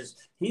idea is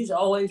he's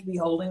always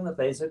beholding the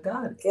face of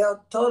God.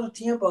 Él todo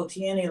tiempo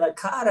tiene la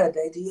cara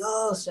de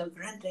Dios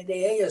enfrente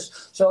de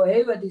ellos. So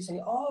Eva dice,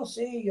 oh,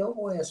 sí, yo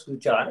voy a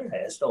escuchar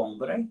a este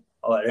hombre,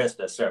 o a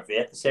este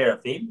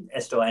serafín,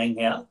 este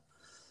ángel.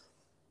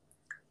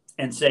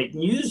 And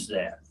Satan used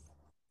that.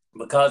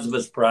 Because of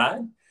his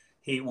pride,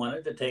 he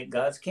wanted to take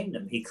God's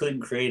kingdom. He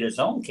couldn't create his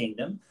own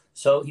kingdom,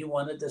 so he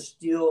wanted to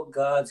steal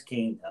God's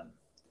kingdom.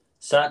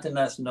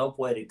 Satanás no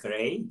puede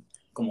creer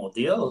como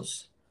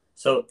Dios,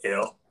 so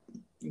él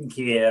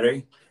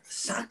quiere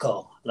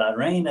sacar la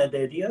reina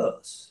de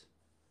Dios.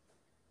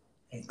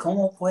 ¿Y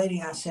cómo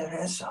puede hacer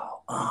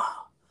eso?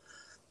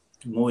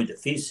 Muy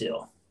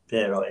difícil,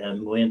 pero es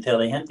muy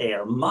inteligente,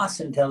 el más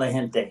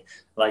inteligente.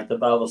 Like the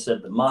Bible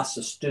said, the most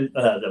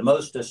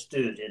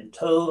astute in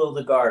total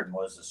the garden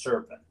was the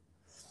serpent.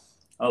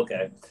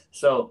 Okay,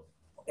 so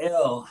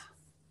él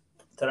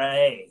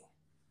trae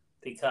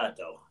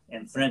pecado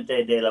en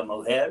frente de la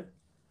mujer,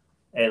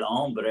 el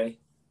hombre,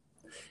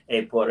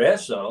 y por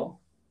eso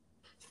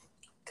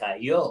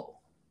cayó,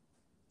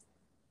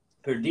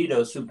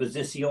 perdido su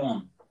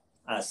posición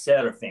a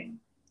serafín.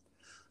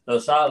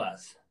 Los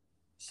alas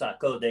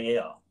sacó de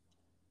él.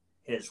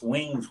 His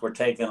wings were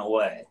taken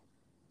away.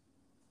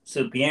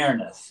 Sus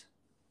piernas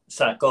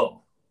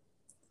sacó.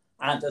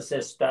 Antes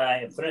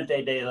está en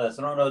frente del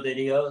trono de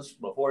Dios,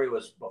 before he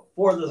was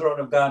before the throne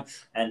of God,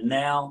 and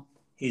now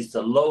he's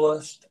the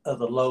lowest of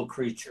the low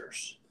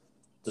creatures,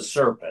 the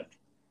serpent,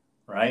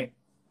 right?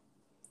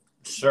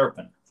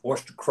 Serpent,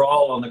 forced to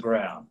crawl on the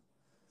ground.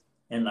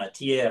 En la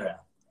tierra,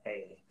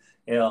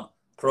 él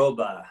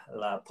proba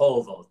la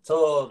polvo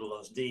todos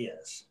los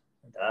días,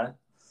 ¿verdad?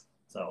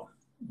 So,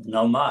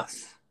 no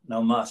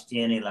más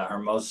tiene la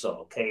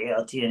hermoso que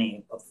él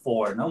tiene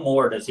before. No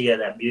more does he have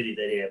that beauty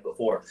that he had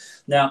before.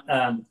 Now,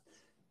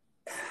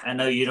 I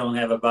know you don't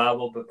have a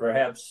Bible, but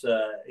perhaps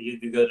you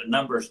could go to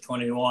Numbers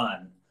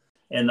 21.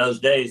 In those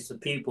days, the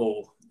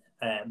people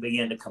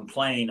began to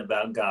complain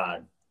about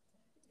God.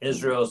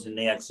 Israel's in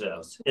the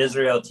exiles.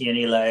 Israel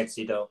tiene el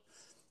éxito,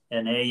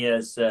 and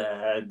ellas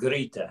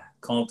grita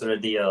contra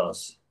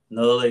Dios.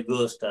 No le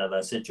gusta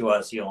la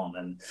situación,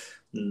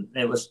 and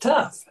it was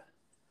tough.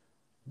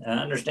 I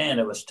understand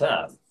it was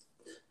tough.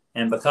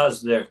 And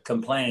because they're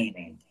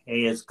complaining,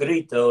 ellos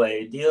grito,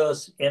 y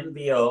Dios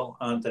envió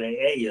entre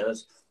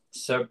ellos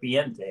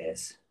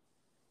serpientes.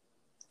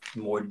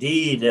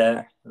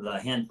 Mordida la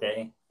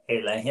gente,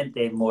 y la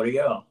gente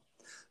murió.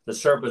 The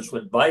serpents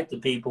would bite the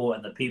people,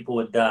 and the people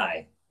would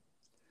die.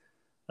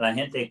 La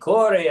gente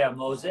corre a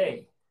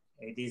Mosé.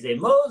 Y dice,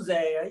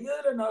 Mosé,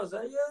 ayúdanos,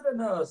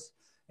 ayúdanos.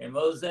 And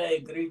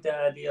Mosé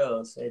grita a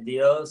Dios. And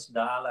Dios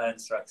da la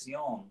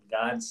instrucción.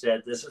 God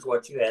said, this is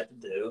what you have to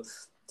do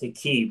to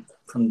keep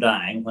from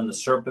dying when the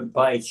serpent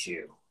bites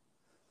you.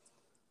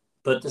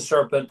 Put the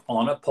serpent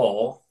on a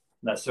pole,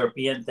 la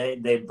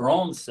serpiente de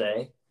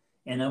bronce,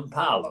 en un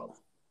palo.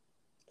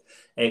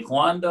 Y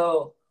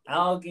cuando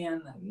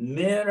alguien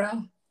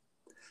mira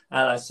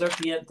a la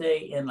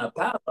serpiente en el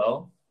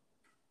palo,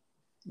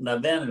 la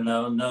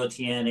veneno no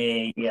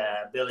tiene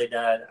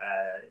habilidad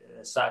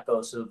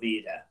saco su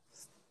vida.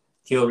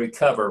 He'll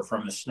recover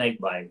from a snake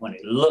bite when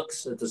he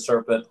looks at the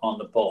serpent on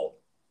the pole.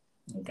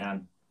 Okay.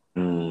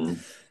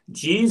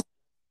 Jesus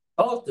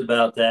talked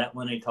about that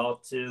when he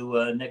talked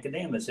to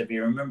Nicodemus. If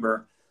you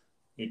remember,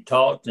 he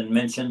talked and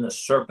mentioned the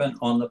serpent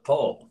on the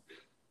pole.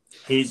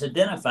 He's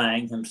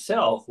identifying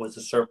himself with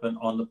the serpent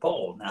on the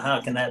pole. Now,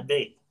 how can that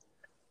be?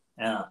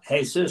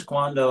 Jesús,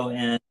 cuando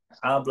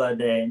habla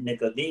de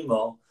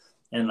Nicodemo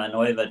en la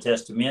Nueva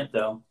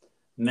Testamento,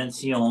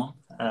 menciona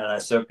a la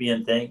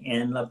serpiente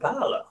en la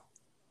pala.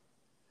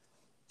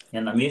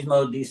 En la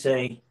misma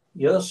dice,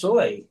 yo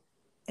soy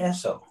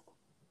eso.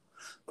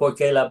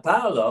 Porque la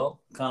palo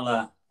con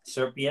la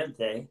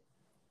serpiente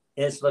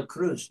es la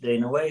cruz de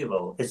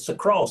nuevo. It's the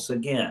cross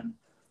again.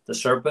 The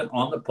serpent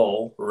on the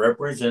pole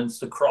represents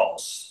the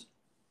cross.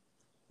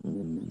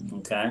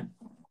 Okay?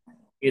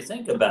 You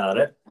think about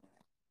it.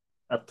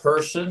 A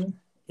person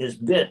is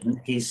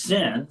bitten, he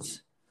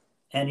sins,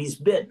 and he's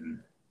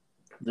bitten.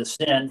 The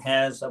sin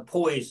has a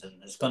poison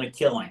that's going to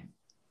kill him.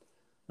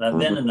 La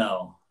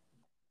veneno,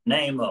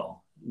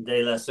 Nemo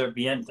de la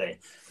serpiente,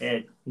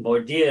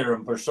 mordir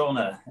en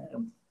persona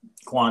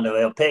cuando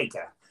él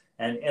peca,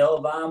 and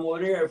él va a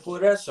morir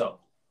por eso.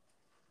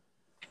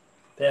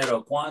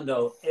 Pero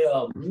cuando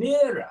él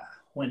mira,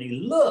 when he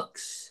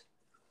looks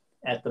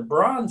at the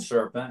bronze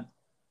serpent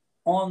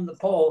on the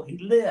pole, he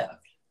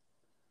lived.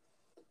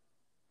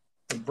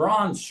 The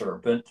bronze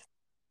serpent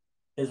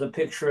is a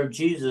picture of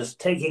Jesus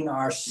taking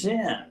our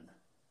sin.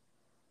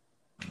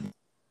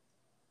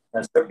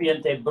 La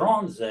serpiente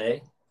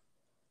bronce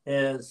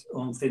es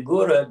una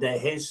figura de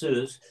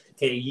Jesús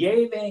que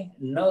lleve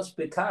los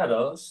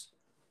pecados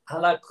a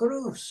la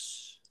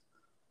cruz.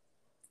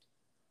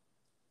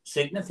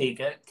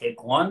 Significa que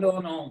cuando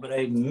un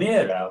hombre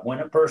mira, when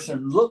a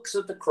person looks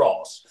at the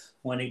cross,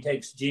 when he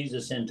takes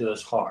Jesus into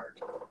his heart,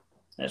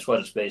 that's what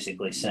it's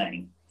basically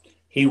saying.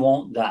 He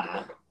won't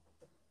die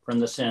from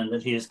the sin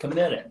that he has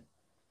committed.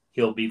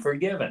 He'll be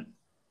forgiven.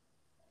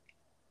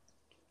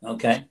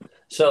 Okay,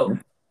 so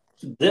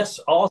this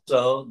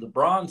also, the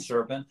bronze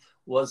serpent,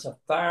 was a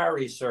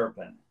fiery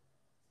serpent.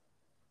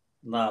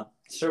 La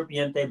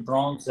serpiente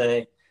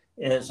bronce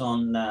is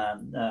on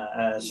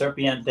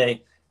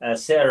serpiente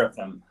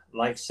seraphim,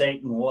 like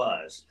Satan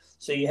was.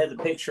 So you had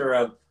the picture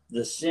of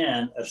the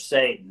sin of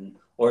Satan,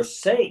 or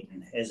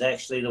Satan is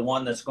actually the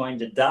one that's going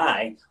to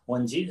die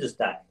when Jesus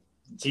died.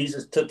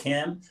 Jesus took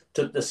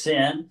the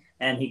sin,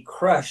 and he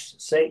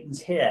crushed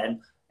Satan's head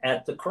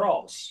at the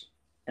cross.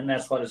 And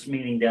that's what it's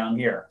meaning down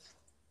here.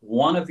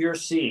 One of your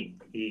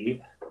seed,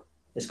 Eve,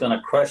 is going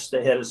to crush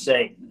the head of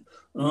Satan.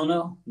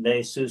 Uno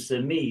de su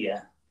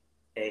semilla,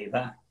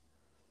 Eva.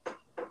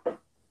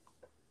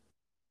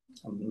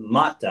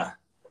 mata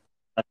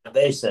la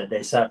cabeza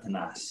de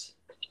Satanás.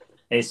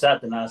 Y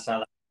Satanás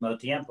al mismo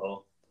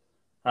tiempo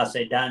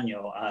hace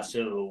daño a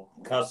su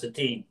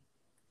calcetín,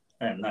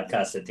 no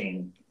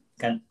calcetín,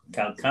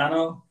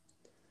 calcano.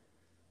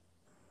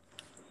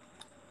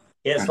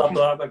 ¿Qué es la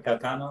palabra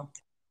calcano?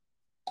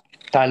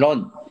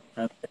 Talón.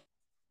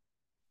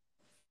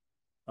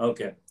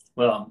 Okay.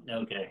 Well,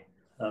 okay.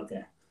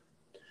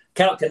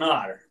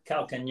 Calcañar.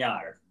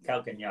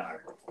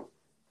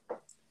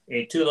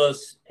 Y tú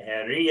los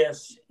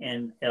herías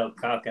en el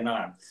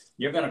calcanar.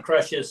 You're going to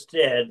crush his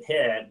head,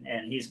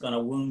 and he's going to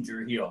wound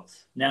your heel.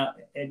 Now,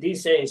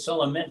 dice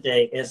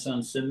solamente es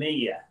un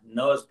semilla,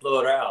 no es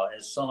plural,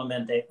 es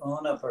solamente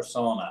una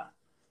persona.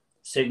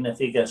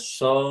 Significa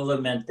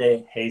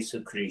solamente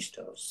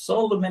Jesucristo.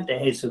 Solamente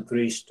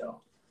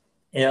Jesucristo.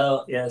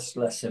 Él es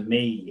la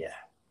semilla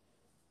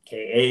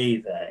que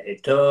Eva y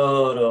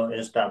todo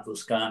está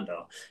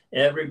buscando.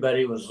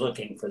 Everybody was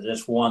looking for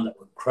this one that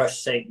would crush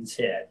Satan's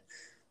head.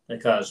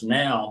 Because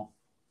now,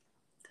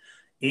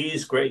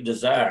 Eve's great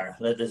desire,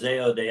 el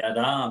deseo de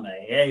Adán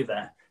y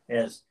Eva,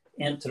 es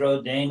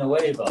entro de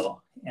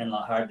nuevo en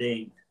el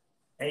jardín.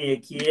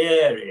 Ella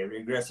quiere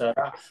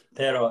regresar,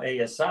 pero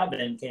ellas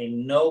saben que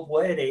no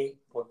puede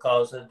por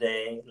causa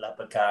de la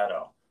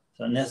pecado.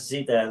 So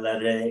necesita el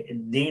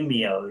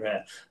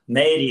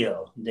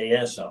remedio de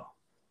eso.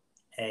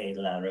 El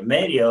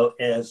remedio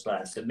es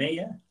la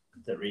semilla.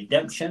 The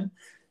redemption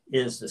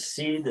is the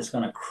seed that's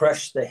going to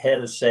crush the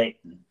head of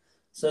Satan.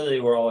 So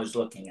they were always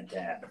looking at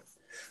that.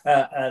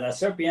 La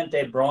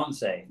serpiente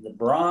bronce, the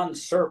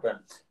bronze serpent.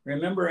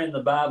 Remember in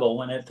the Bible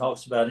when it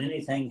talks about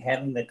anything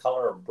having the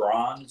color of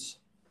bronze?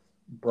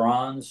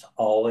 Bronze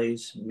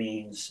always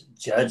means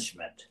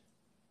judgment.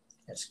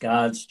 It's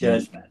God's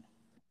judgment.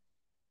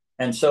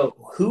 And so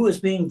who is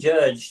being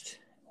judged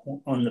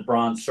on the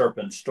bronze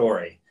serpent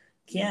story?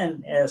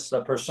 ¿Quién es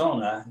la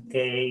persona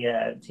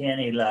que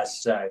tiene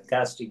las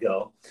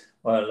castigo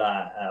o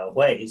la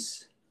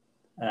juez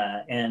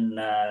en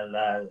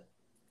la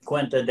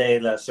cuenta de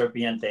la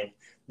serpiente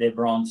de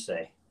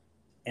bronce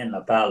en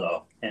la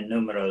palo en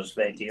Números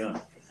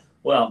 21?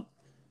 Well,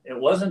 it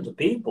wasn't the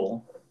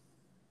people.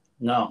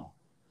 No.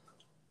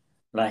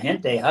 La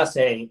gente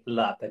hace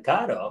la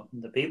pecado.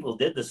 The people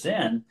did the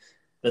sin,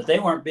 but they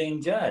weren't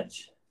being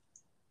judged.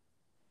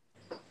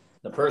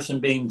 The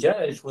person being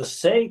judged was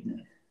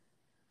Satan.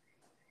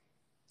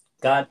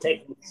 God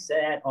taking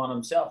that on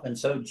himself. And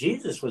so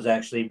Jesus was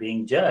actually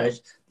being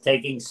judged,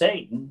 taking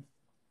Satan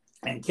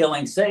and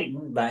killing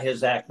Satan by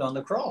his act on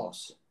the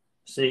cross.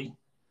 See,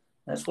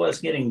 that's what it's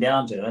getting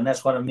down to. And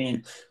that's what I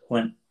mean.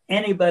 When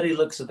anybody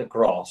looks at the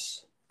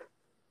cross,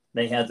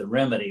 they have the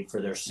remedy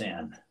for their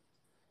sin.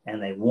 And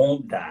they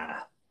won't die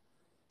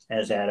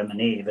as Adam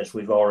and Eve, as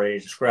we've already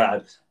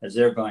described, as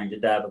they're going to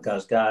die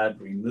because God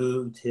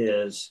removed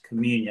his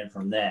communion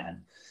from that.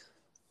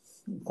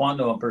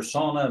 Cuando una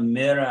persona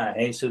mira a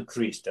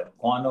Jesucristo,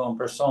 cuando una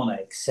persona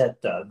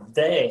acepta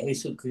de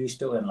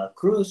Jesucristo en la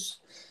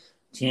cruz,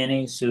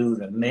 tiene su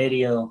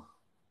remedio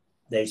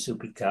de su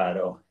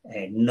pecado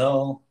y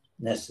no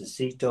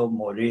necesito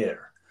morir.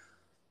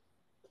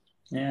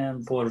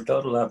 Y por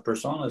todas las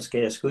personas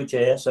que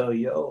escuchan eso,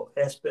 yo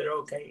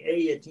espero que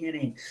ella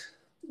tiene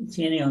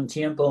un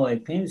tiempo de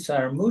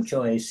pensar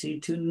mucho y si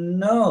tú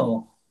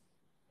no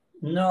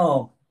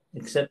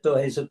excepto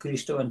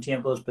Jesucristo en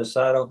tiempos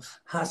pasados,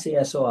 hace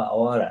eso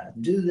ahora.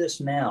 Do this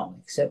now.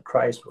 Accept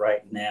Christ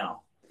right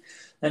now.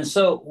 And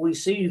so we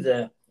see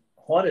that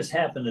what has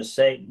happened to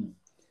Satan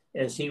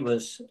is he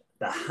was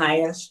the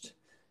highest,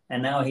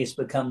 and now he's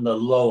become the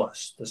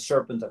lowest, the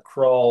serpent that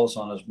crawls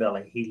on his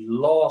belly. He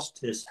lost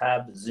his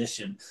high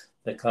position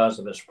because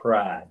of his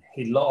pride.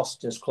 He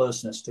lost his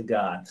closeness to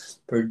God.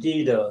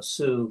 Perdido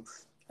su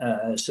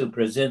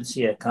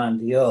presencia con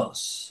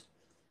Dios,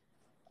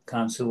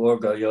 con su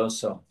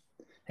orgulloso.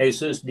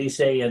 Jesús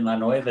dice en la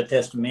Nueva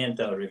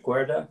Testamento,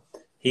 recuerda,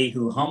 he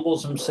who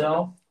humbles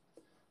himself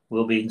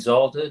will be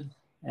exalted,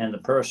 and the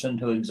person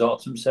who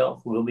exalts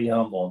himself will be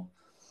humbled.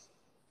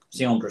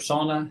 Si una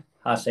persona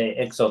hace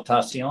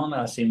exaltación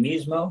a sí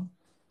mismo,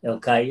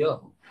 él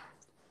cayó.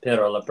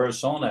 Pero la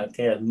persona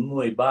que es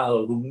muy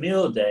bajo,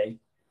 humilde,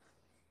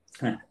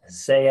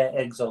 sea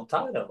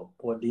exaltado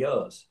por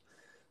Dios.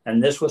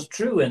 And this was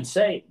true in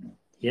Satan.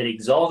 He had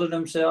exalted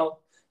himself,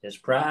 his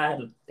pride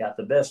got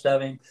the best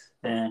of him,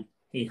 and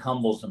he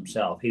humbles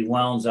himself. He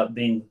winds up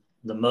being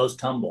the most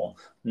humble.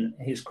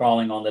 He's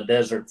crawling on the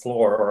desert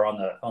floor or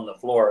on the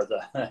floor of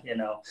the,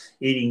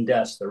 eating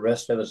dust the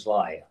rest of his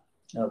life.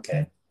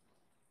 Okay,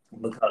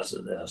 because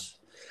of this.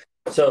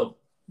 So,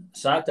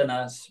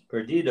 Satanás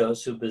perdido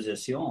su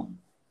posición.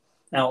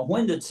 Now,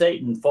 when did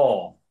Satan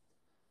fall?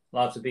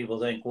 Lots of people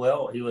think,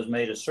 well, he was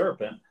made a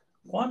serpent.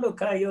 ¿Cuándo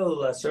cayó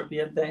la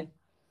serpiente?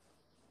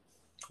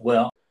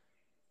 Well,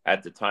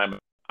 at the time,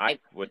 I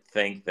would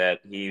think that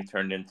he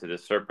turned into the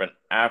serpent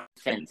after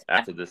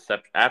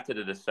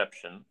the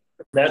deception.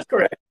 That's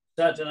correct.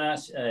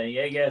 Satanás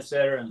llega a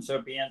ser un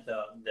serpiente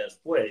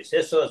después.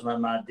 Eso es la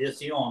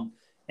maldición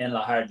en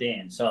la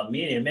jardín. So,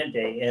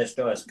 immediatamente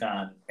esto es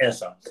con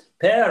eso.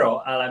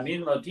 Pero al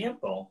mismo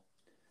tiempo,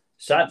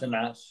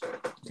 Satanás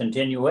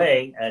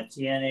continúe,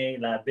 tiene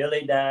la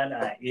habilidad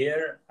a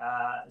ir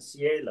al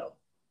cielo.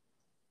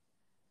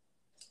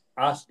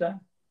 ¿Hasta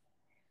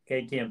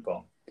qué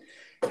tiempo?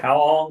 How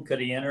long could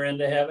he enter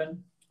into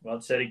heaven? Well,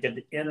 it said he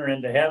could enter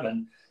into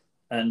heaven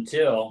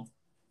until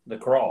the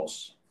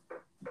cross.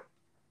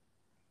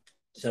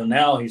 So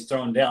now he's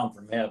thrown down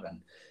from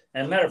heaven.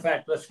 And matter of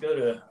fact, let's go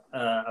to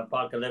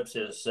Apocalypse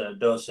 12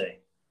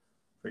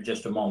 for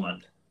just a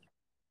moment.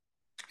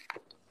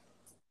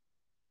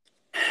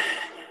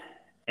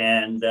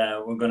 And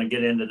we're going to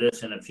get into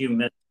this in a few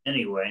minutes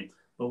anyway,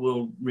 but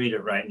we'll read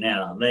it right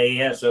now. Leí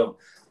eso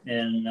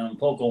en un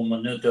poco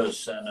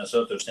minutos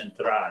nosotros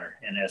entrar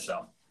en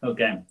eso.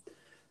 Okay.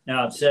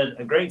 Now it said,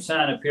 a great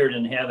sign appeared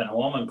in heaven, a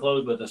woman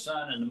clothed with the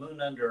sun and the moon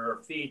under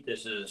her feet.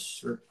 This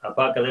is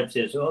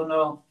Apocalypse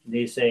 1,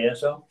 dice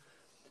eso.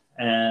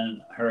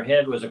 And her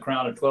head was a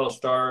crown of 12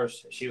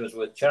 stars. She was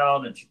with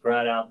child, and she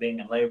cried out, being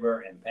in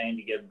labor and pain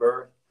to give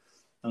birth.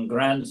 Un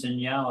gran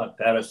señal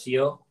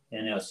apareció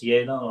en el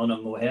cielo, una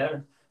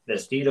mujer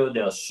vestido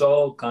del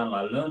sol con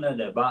la luna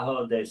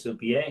debajo de su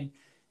pie,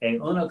 y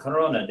una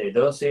corona de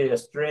 12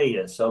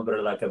 estrellas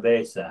sobre la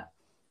cabeza.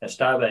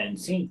 Estaba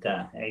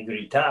encinta y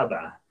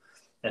gritaba,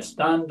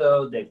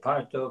 estando de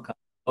parto con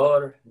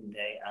dolor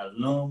de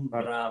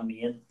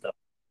alumbramiento.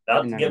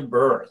 About to give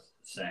birth,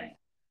 saying.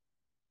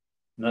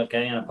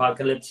 Okay, in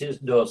Apocalypse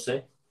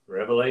 12,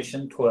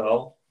 Revelation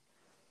 12,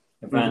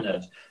 you find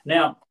this.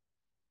 Now,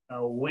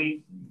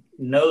 we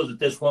know that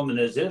this woman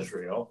is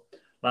Israel.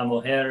 La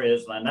mujer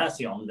es la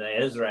nación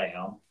de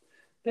Israel.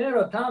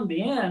 Pero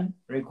también,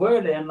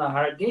 recuerda en la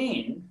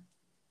jardín,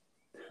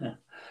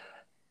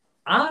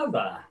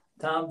 Ava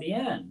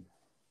también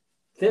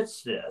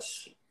fits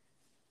this.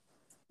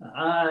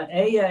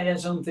 Ella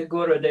es una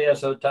figura de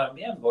eso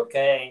también,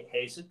 porque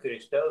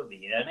Jesucristo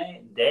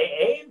viene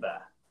de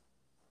Eva.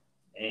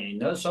 Y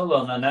no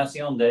solo la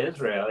nación de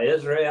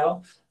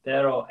Israel,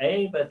 pero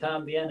Eva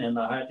también en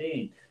la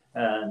jardín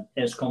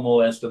es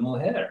como esta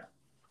mujer.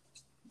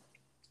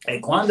 Y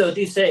cuando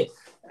dice,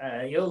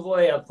 yo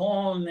voy a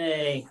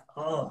ponerme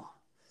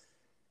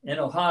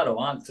enojado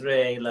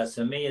entre la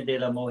semilla de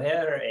la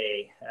mujer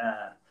y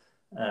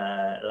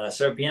la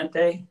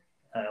serpiente,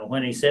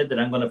 when he said that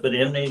I'm going to put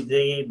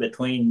enmity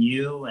between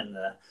you and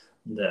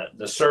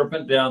the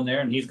serpent down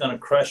there, and he's going to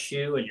crush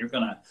you, and you're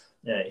going to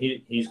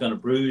he's going to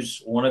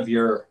bruise one of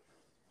your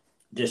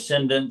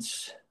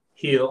descendants'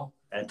 heel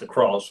at the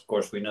cross. Of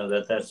course, we know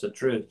that that's the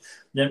truth.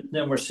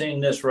 Then we're seeing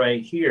this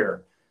right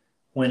here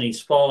when he's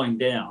falling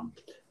down.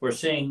 We're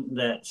seeing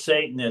that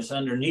Satan is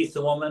underneath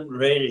the woman,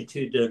 ready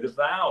to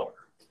devour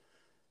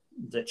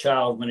the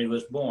child when he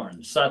was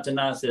born.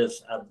 Satanás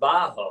es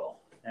abajo.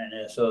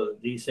 And so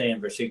dice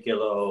en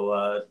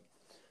versículo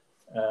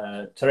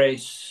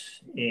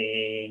 3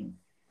 y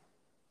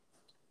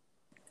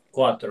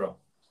 4.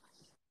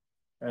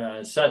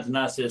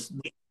 Satanás es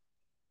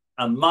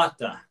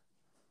mata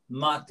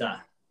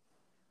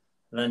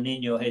la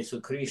niño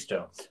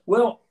Jesucristo.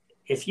 Well,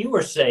 if you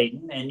were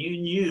Satan and you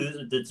knew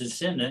that the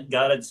descendant,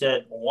 God had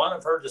said, one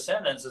of her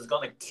descendants is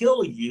going to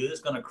kill you, is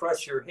going to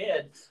crush your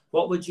head,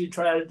 what would you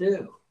try to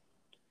do?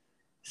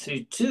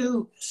 Si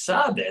tú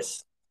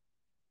sabes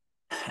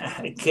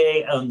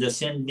que un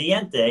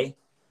descendiente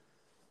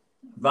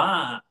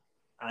va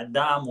a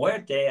dar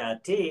muerte a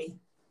ti,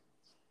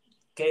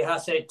 ¿qué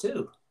haces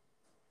tú?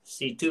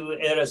 Si tú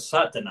eres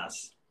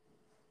Satanás,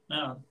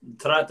 no,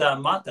 trata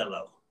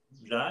mátalo,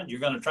 right? You're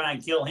going to try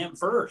and kill him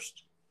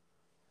first.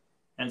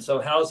 And so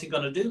how is he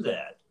going to do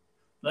that?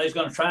 Well, he's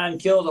going to try and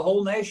kill the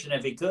whole nation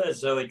if he could.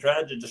 So he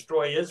tried to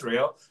destroy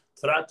Israel.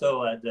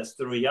 Trato a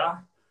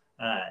destruir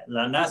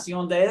la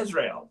nación de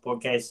Israel.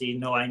 Porque si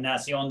no hay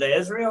nación de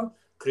Israel,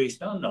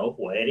 Cristo no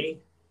puede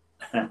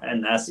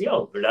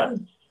nació, ¿verdad?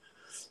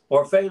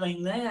 Or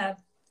failing that,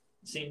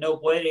 si no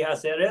puede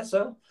hacer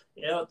eso,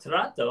 el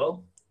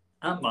trato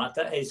a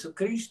matar a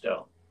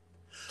Jesucristo.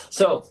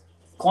 So,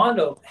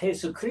 cuando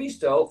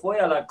Jesucristo fue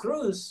a la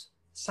cruz,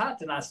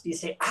 Satanás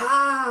dice,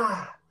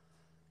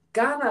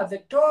 gana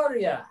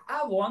victoria.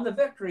 I've won the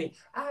victory.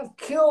 I've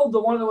killed the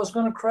one that was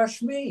going to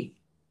crush me.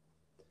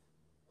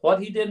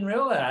 What he didn't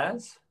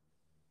realize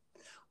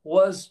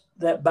was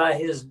that by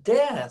his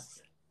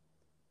death,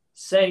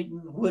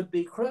 Satan would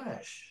be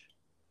crushed.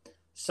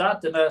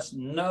 Satanás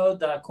no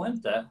da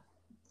cuenta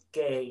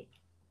que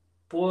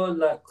por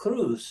la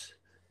cruz,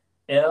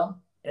 él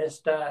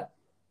está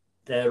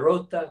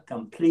derrota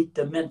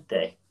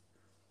completamente.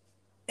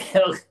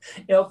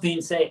 Él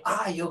piensa,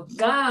 yo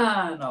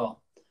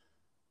gano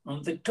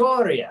una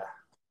victoria,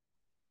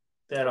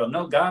 pero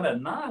no gana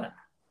nada,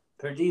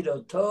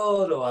 perdido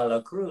todo a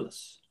la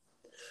cruz.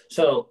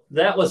 So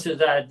that was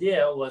his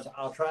idea, was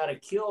I'll try to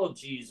kill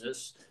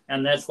Jesus,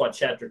 and that's what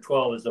chapter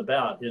 12 is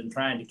about, him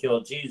trying to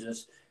kill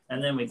Jesus.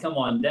 And then we come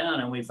on down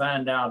and we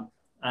find out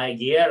hay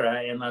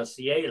guerra en el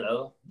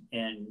cielo,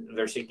 in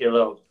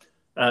versículo,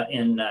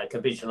 in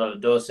capítulo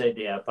 12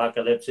 de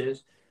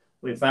Apocalipsis.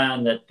 We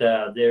find that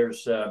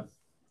there's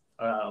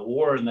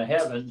war in the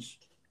heavens,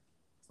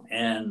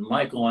 and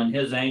Michael and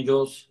his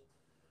angels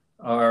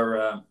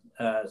are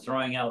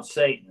throwing out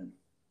Satan.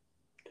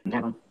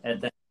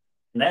 And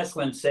that's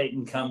when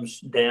Satan comes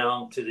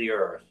down to the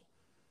earth.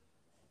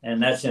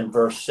 And that's in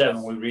verse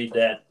 7. We read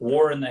that.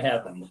 War in the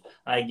heavens.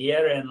 Hay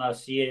guerra en la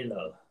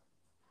cielo.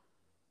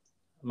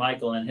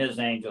 Michael and his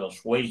angels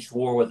waged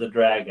war with the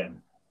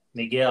dragon.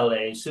 Miguel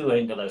y su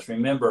ángeles.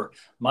 Remember,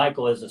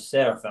 Michael is a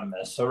seraphim,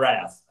 a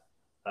seraph,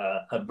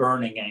 a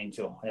burning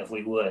angel, if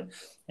we would.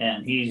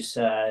 And he's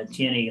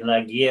tiene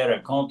la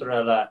guerra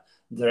contra la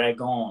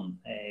dragón.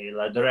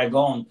 La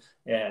dragón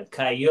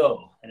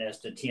cayó en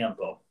este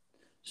tiempo.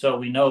 So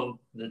we know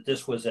that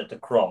this was at the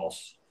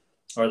cross,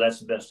 or that's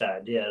the best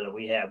idea that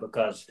we have,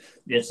 because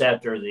it's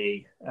after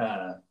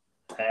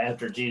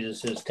after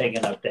Jesus is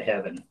taken up to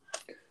heaven.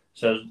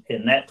 So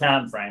in that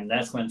time frame,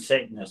 that's when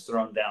Satan is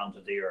thrown down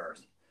to the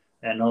earth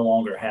and no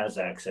longer has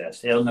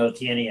access. Él no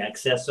tiene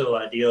acceso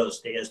a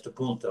Dios de este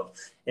punto.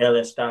 Él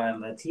está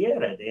en la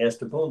tierra de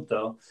este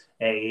punto.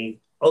 Y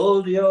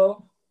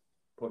odio,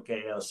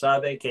 porque él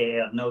sabe que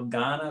él no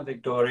gana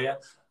victoria.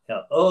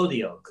 El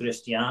odio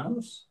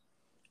cristianos,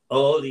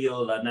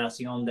 odio la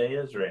nación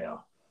de Israel.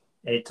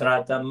 Y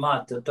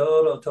mata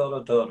todo.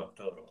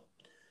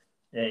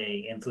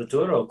 En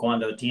futuro,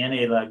 cuando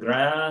tiene la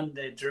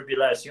grande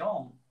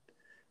tribulación,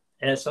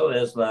 eso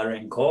es la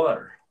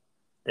rencor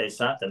de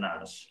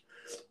Satanás.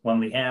 When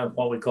we have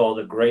what we call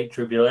the Great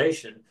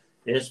Tribulation,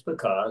 it's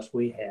because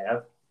we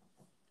have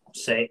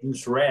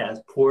Satan's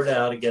wrath poured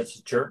out against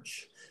the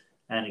church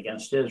and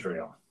against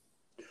Israel.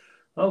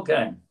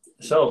 Okay,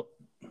 so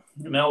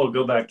now we'll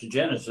go back to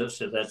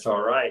Genesis, if that's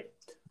all right.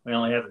 We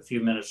only have a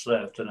few minutes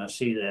left, and I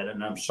see that,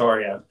 and I'm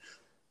sorry I've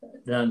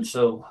done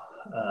so,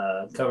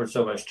 covered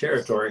so much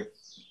territory.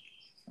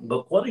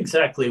 But what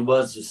exactly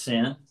was the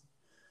sin?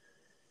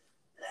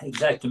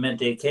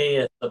 Exactamente,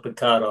 ¿qué es el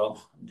pecado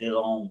del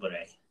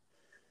hombre?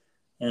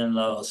 En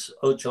los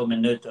 8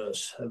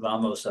 minutos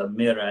vamos a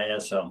mirar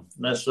eso.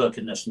 Let's look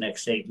in this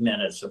next 8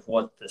 minutes of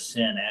what the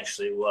sin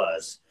actually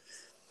was.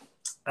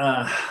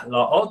 La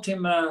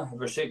última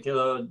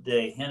versículo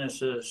de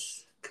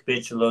Génesis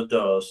capítulo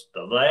 2,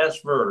 the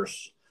last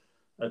verse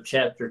of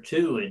chapter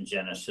 2 in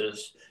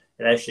Genesis,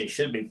 it actually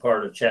should be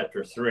part of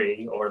chapter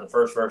 3, or the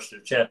first verse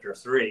of chapter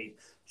 3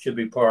 should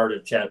be part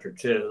of chapter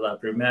 2. La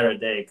primera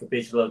de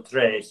capítulo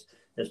 3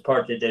 es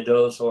parte de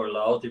 2, or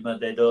la última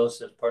de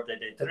 2 es parte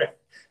de 3.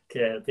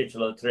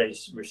 Capítulo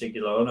 3,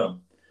 versículo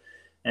 1.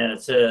 And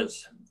it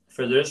says,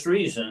 for this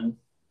reason,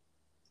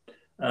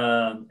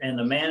 and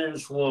the man and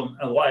his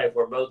wife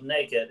were both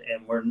naked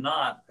and were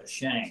not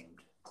ashamed.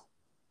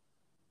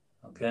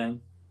 Okay?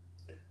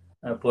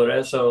 Por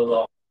eso,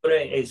 el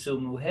hombre y su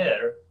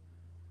mujer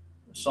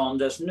son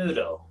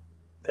desnudos,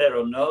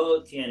 pero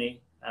no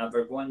tiene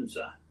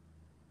avergüenza.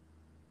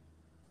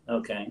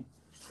 Okay?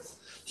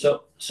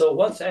 So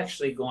what's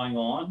actually going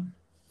on?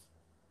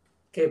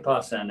 ¿Qué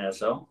pasa en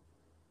eso?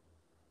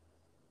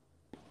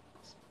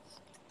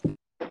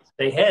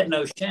 They had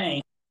no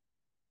shame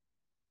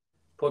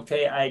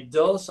porque hay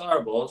dos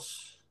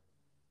árboles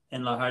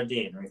en la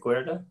jardín,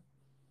 ¿recuerda?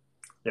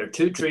 There are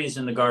 2 trees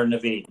in the Garden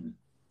of Eden.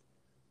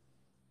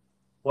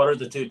 What are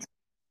the 2 trees?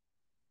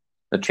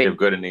 The tree of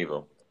good and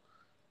evil.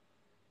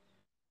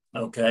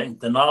 Okay,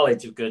 the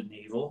knowledge of good and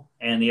evil.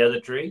 And the other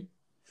tree?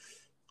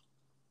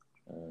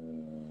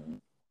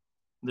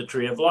 The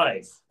tree of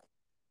life.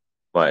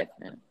 Right.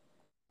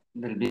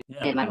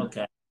 Yeah,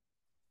 okay.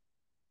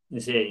 You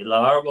see, el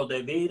árbol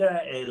de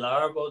vida, el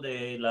árbol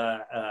de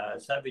la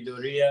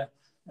sabiduría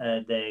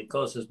de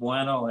cosas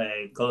buenas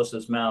y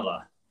cosas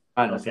malas.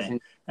 Okay.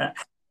 How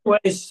many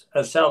ways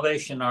of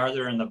salvation are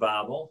there in the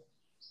Bible?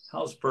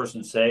 How is a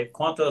person saved?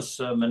 ¿Cuántas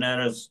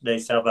maneras de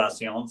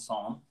salvación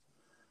son?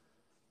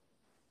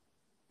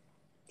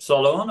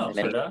 Solo uno,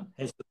 ¿verdad?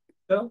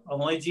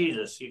 Only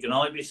Jesus. You can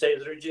only be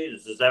saved through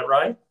Jesus. Is that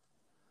right?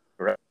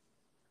 Correct.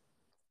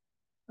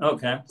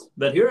 Okay.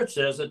 But here it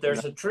says that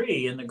there's a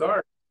tree in the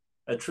garden,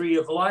 a tree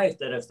of life,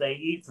 that if they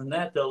eat from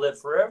that, they'll live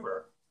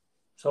forever.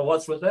 So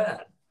what's with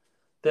that?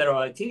 Pero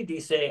aquí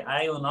dice,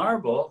 hay un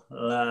árbol,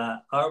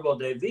 la árbol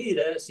de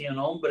vida, si un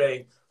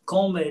hombre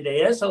come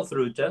de esa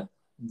fruta,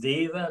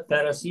 vive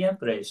para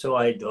siempre. So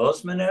hay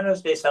 2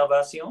 maneras de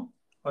salvación,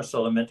 or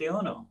solamente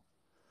uno?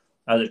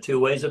 Are there 2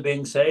 ways of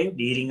being saved?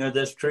 Eating of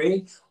this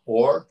tree,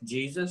 or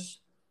Jesus?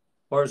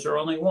 Or is there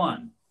only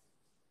one?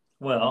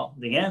 Well,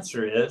 the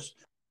answer is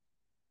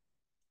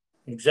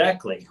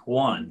exactly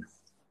one.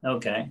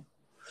 Okay.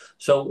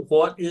 So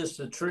what is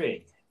the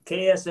tree?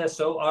 ¿Qué es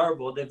eso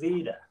árbol de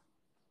vida?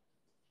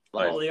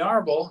 Life. Well, the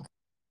árbol,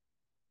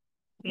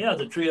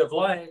 the tree of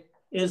life,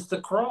 is the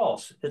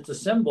cross. It's a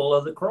symbol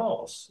of the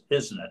cross,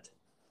 isn't it?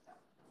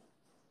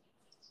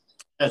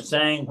 It's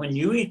saying when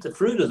you eat the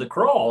fruit of the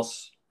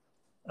cross,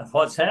 of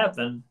what's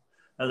happened,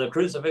 of the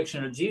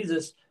crucifixion of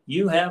Jesus,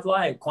 you have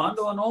life.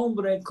 Cuando un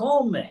hombre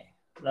come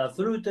la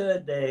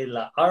fruta de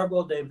la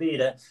árbol de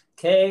vida,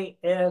 que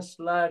es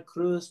la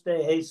cruz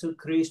de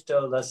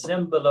Jesucristo, la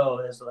símbolo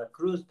es la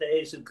cruz de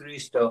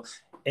Jesucristo,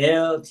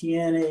 Él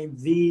tiene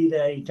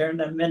vida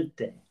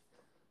eternamente.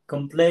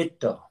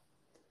 completo.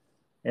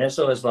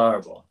 Eso es el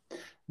árbol.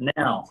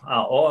 Now,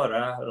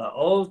 ahora, la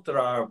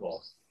otra árbol.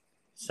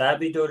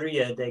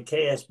 Sabiduría de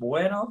qué es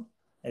bueno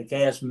y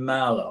qué es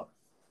malo.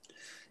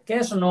 ¿Qué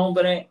es un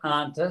hombre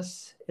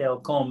antes?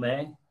 Él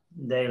come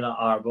del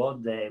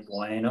árbol de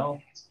bueno.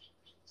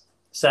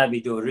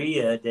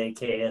 Sabiduría de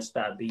qué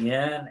está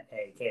bien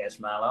y qué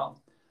es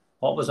malo.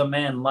 What was a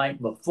man like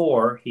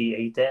before he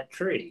ate that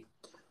tree?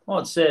 Well,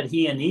 it said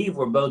he and Eve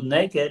were both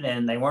naked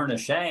and they weren't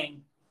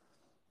ashamed.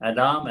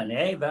 Adam and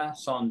Eva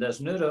son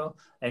desnudos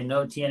y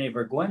no tiene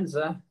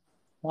vergüenza.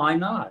 Why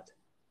not?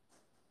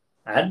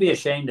 I'd be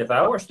ashamed if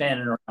I were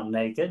standing around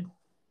naked.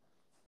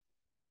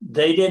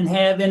 They didn't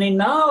have any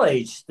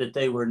knowledge that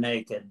they were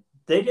naked.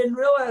 They didn't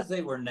realize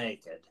they were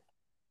naked.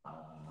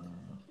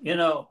 You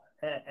know,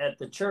 at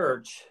the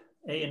church,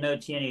 ella no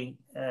tiene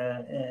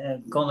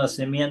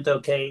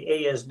conocimiento que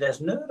ella es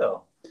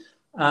desnudo.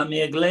 A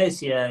mi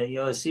iglesia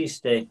yo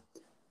asiste,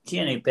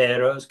 tiene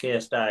perros que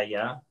está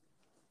allá,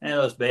 y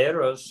los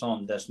perros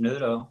son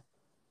desnudos.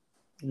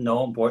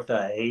 No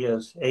importa a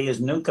ellos.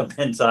 Ellos nunca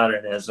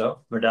pensaron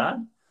eso, ¿verdad?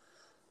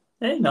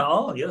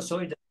 No, yo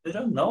soy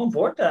desnudo. No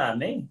importa a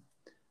mí.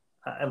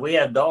 We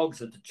have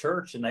dogs at the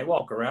church and they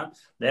walk around.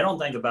 They don't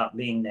think about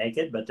being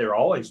naked, but they're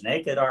always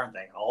naked, aren't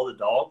they? All the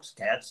dogs,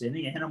 cats,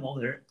 any animal,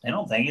 they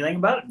don't think anything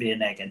about it being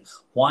naked.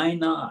 Why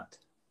not?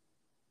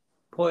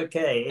 Porque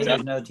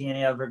ellos no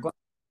tienen vergüenza.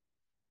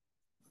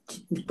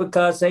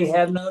 Because they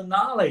have no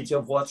knowledge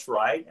of what's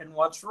right and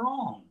what's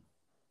wrong.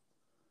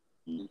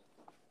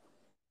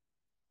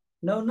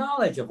 No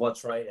knowledge of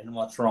what's right and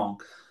what's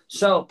wrong.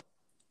 So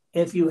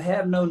if you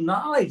have no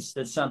knowledge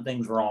that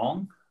something's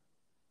wrong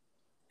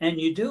and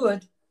you do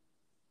it,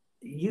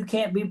 you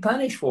can't be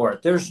punished for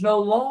it. There's no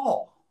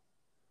law.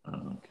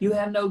 Okay. You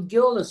have no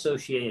guilt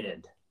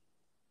associated.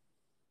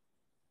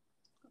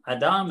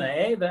 Adam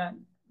y Eva,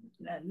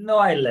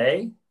 no hay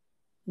ley,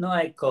 no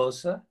hay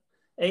cosa.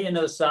 Ella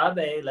no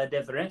sabe la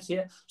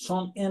diferencia,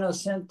 son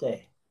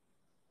inocentes.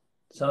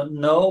 So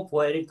no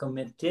puede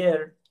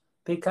cometer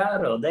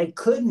pecado. They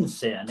couldn't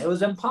sin. It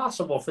was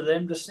impossible for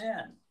them to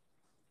sin.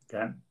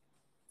 Okay.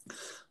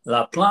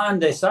 La plan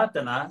de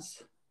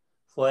Satanás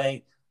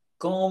fue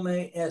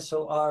come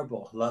eso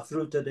árbol, la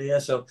fruta de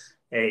eso.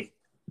 Hey,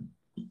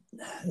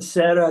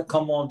 será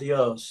como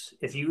Dios.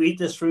 If you eat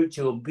this fruit,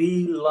 you'll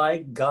be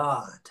like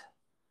God.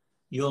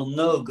 You'll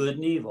know good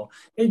and evil.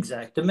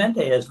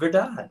 Exactamente, es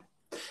verdad.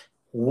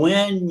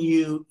 When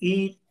you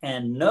eat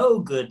and know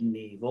good and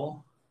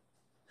evil,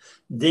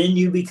 then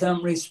you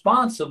become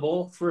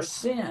responsible for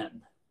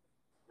sin.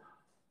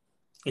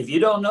 If you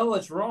don't know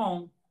it's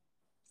wrong,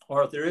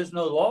 or if there is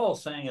no law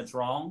saying it's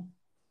wrong,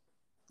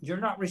 you're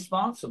not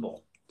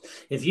responsible.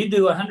 If you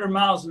do 100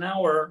 miles an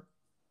hour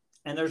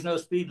and there's no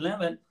speed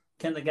limit,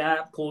 can the guy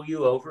pull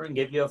you over and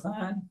give you a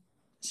fine?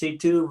 Si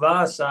tú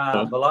vas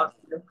a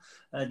velocidad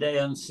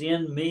de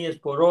 100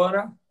 millas por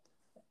hora,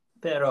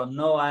 pero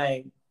no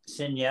hay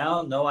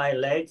señal, no hay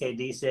ley que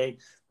dice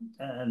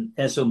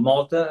eso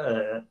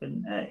multa,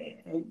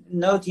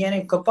 no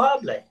tiene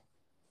culpable,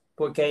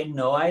 porque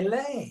no hay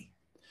ley.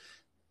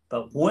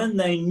 But when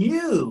they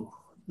knew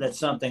that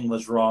something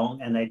was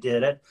wrong and they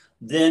did it,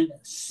 then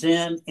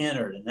sin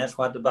entered. And that's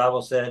what the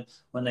Bible said.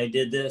 When they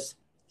did this,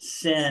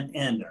 sin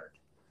entered.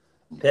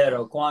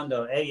 Pero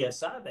cuando ella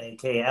sabe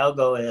que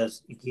algo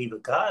es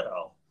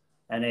equivocado,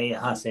 and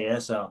ella hace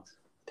eso,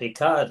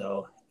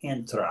 pecado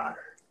entrar.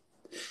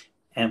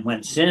 And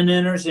when sin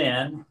enters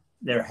in,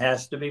 there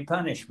has to be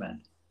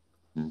punishment.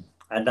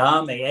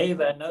 Adam y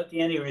Eva no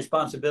tienen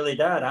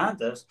responsabilidad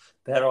antes,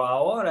 pero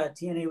ahora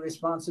tienen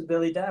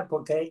responsabilidad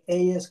porque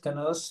ellos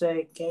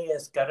conocen qué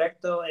es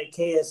correcto y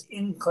qué es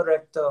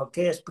incorrecto,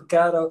 qué es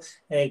pecado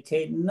y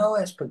qué no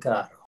es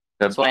pecado.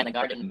 That's why in the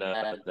garden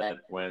that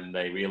when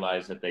they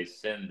realized that they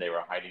sinned, they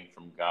were hiding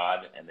from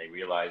God, and they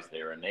realized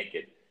they were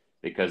naked,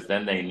 because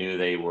then they knew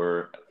they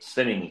were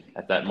sinning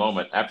at that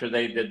moment. After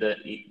they did the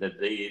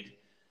deed,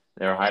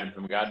 they were hiding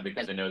from God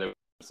because they know there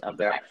was of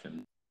their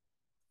action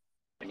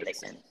when they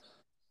sinned.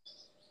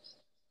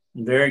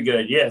 Very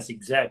good. Yes,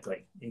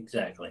 exactly.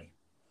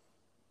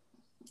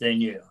 They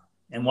knew.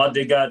 And what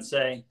did God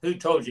say? Who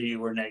told you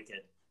were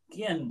naked?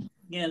 ¿Quién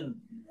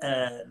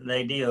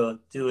le dijo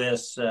tú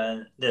es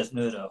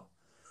desnudo?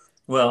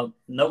 Well,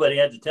 nobody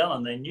had to tell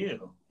them. They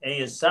knew.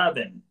 Ellos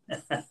saben.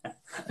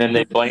 And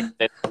they blame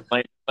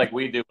like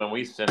we do when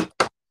we sin.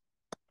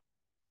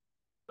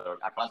 Or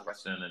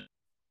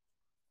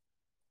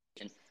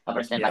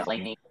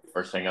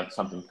saying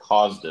something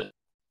caused it.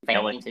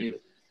 Failing to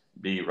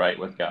be right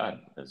with God.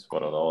 That's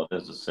what all it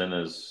is. The sin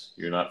is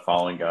you're not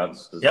following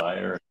God's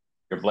desire. Yep.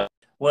 You're blessed.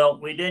 Well,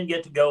 we didn't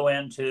get to go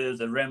into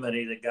the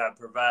remedy that God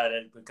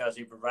provided, because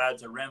he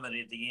provides a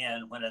remedy at the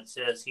end when it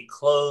says he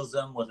clothes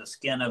them with the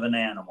skin of an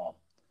animal.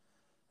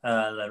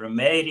 El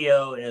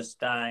remedio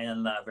está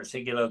en la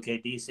versículo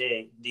que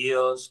dice,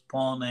 Dios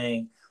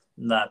pone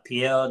la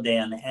piel de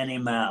un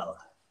animal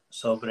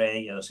sobre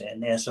ellos,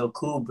 and eso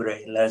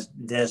cubre les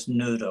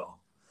desnudo.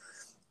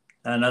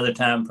 Another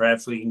time,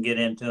 perhaps we can get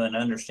into and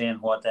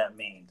understand what that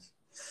means.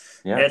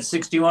 Yeah. At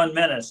 61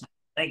 minutes.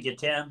 Thank you,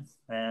 Tim.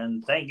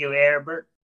 And thank you, Herbert.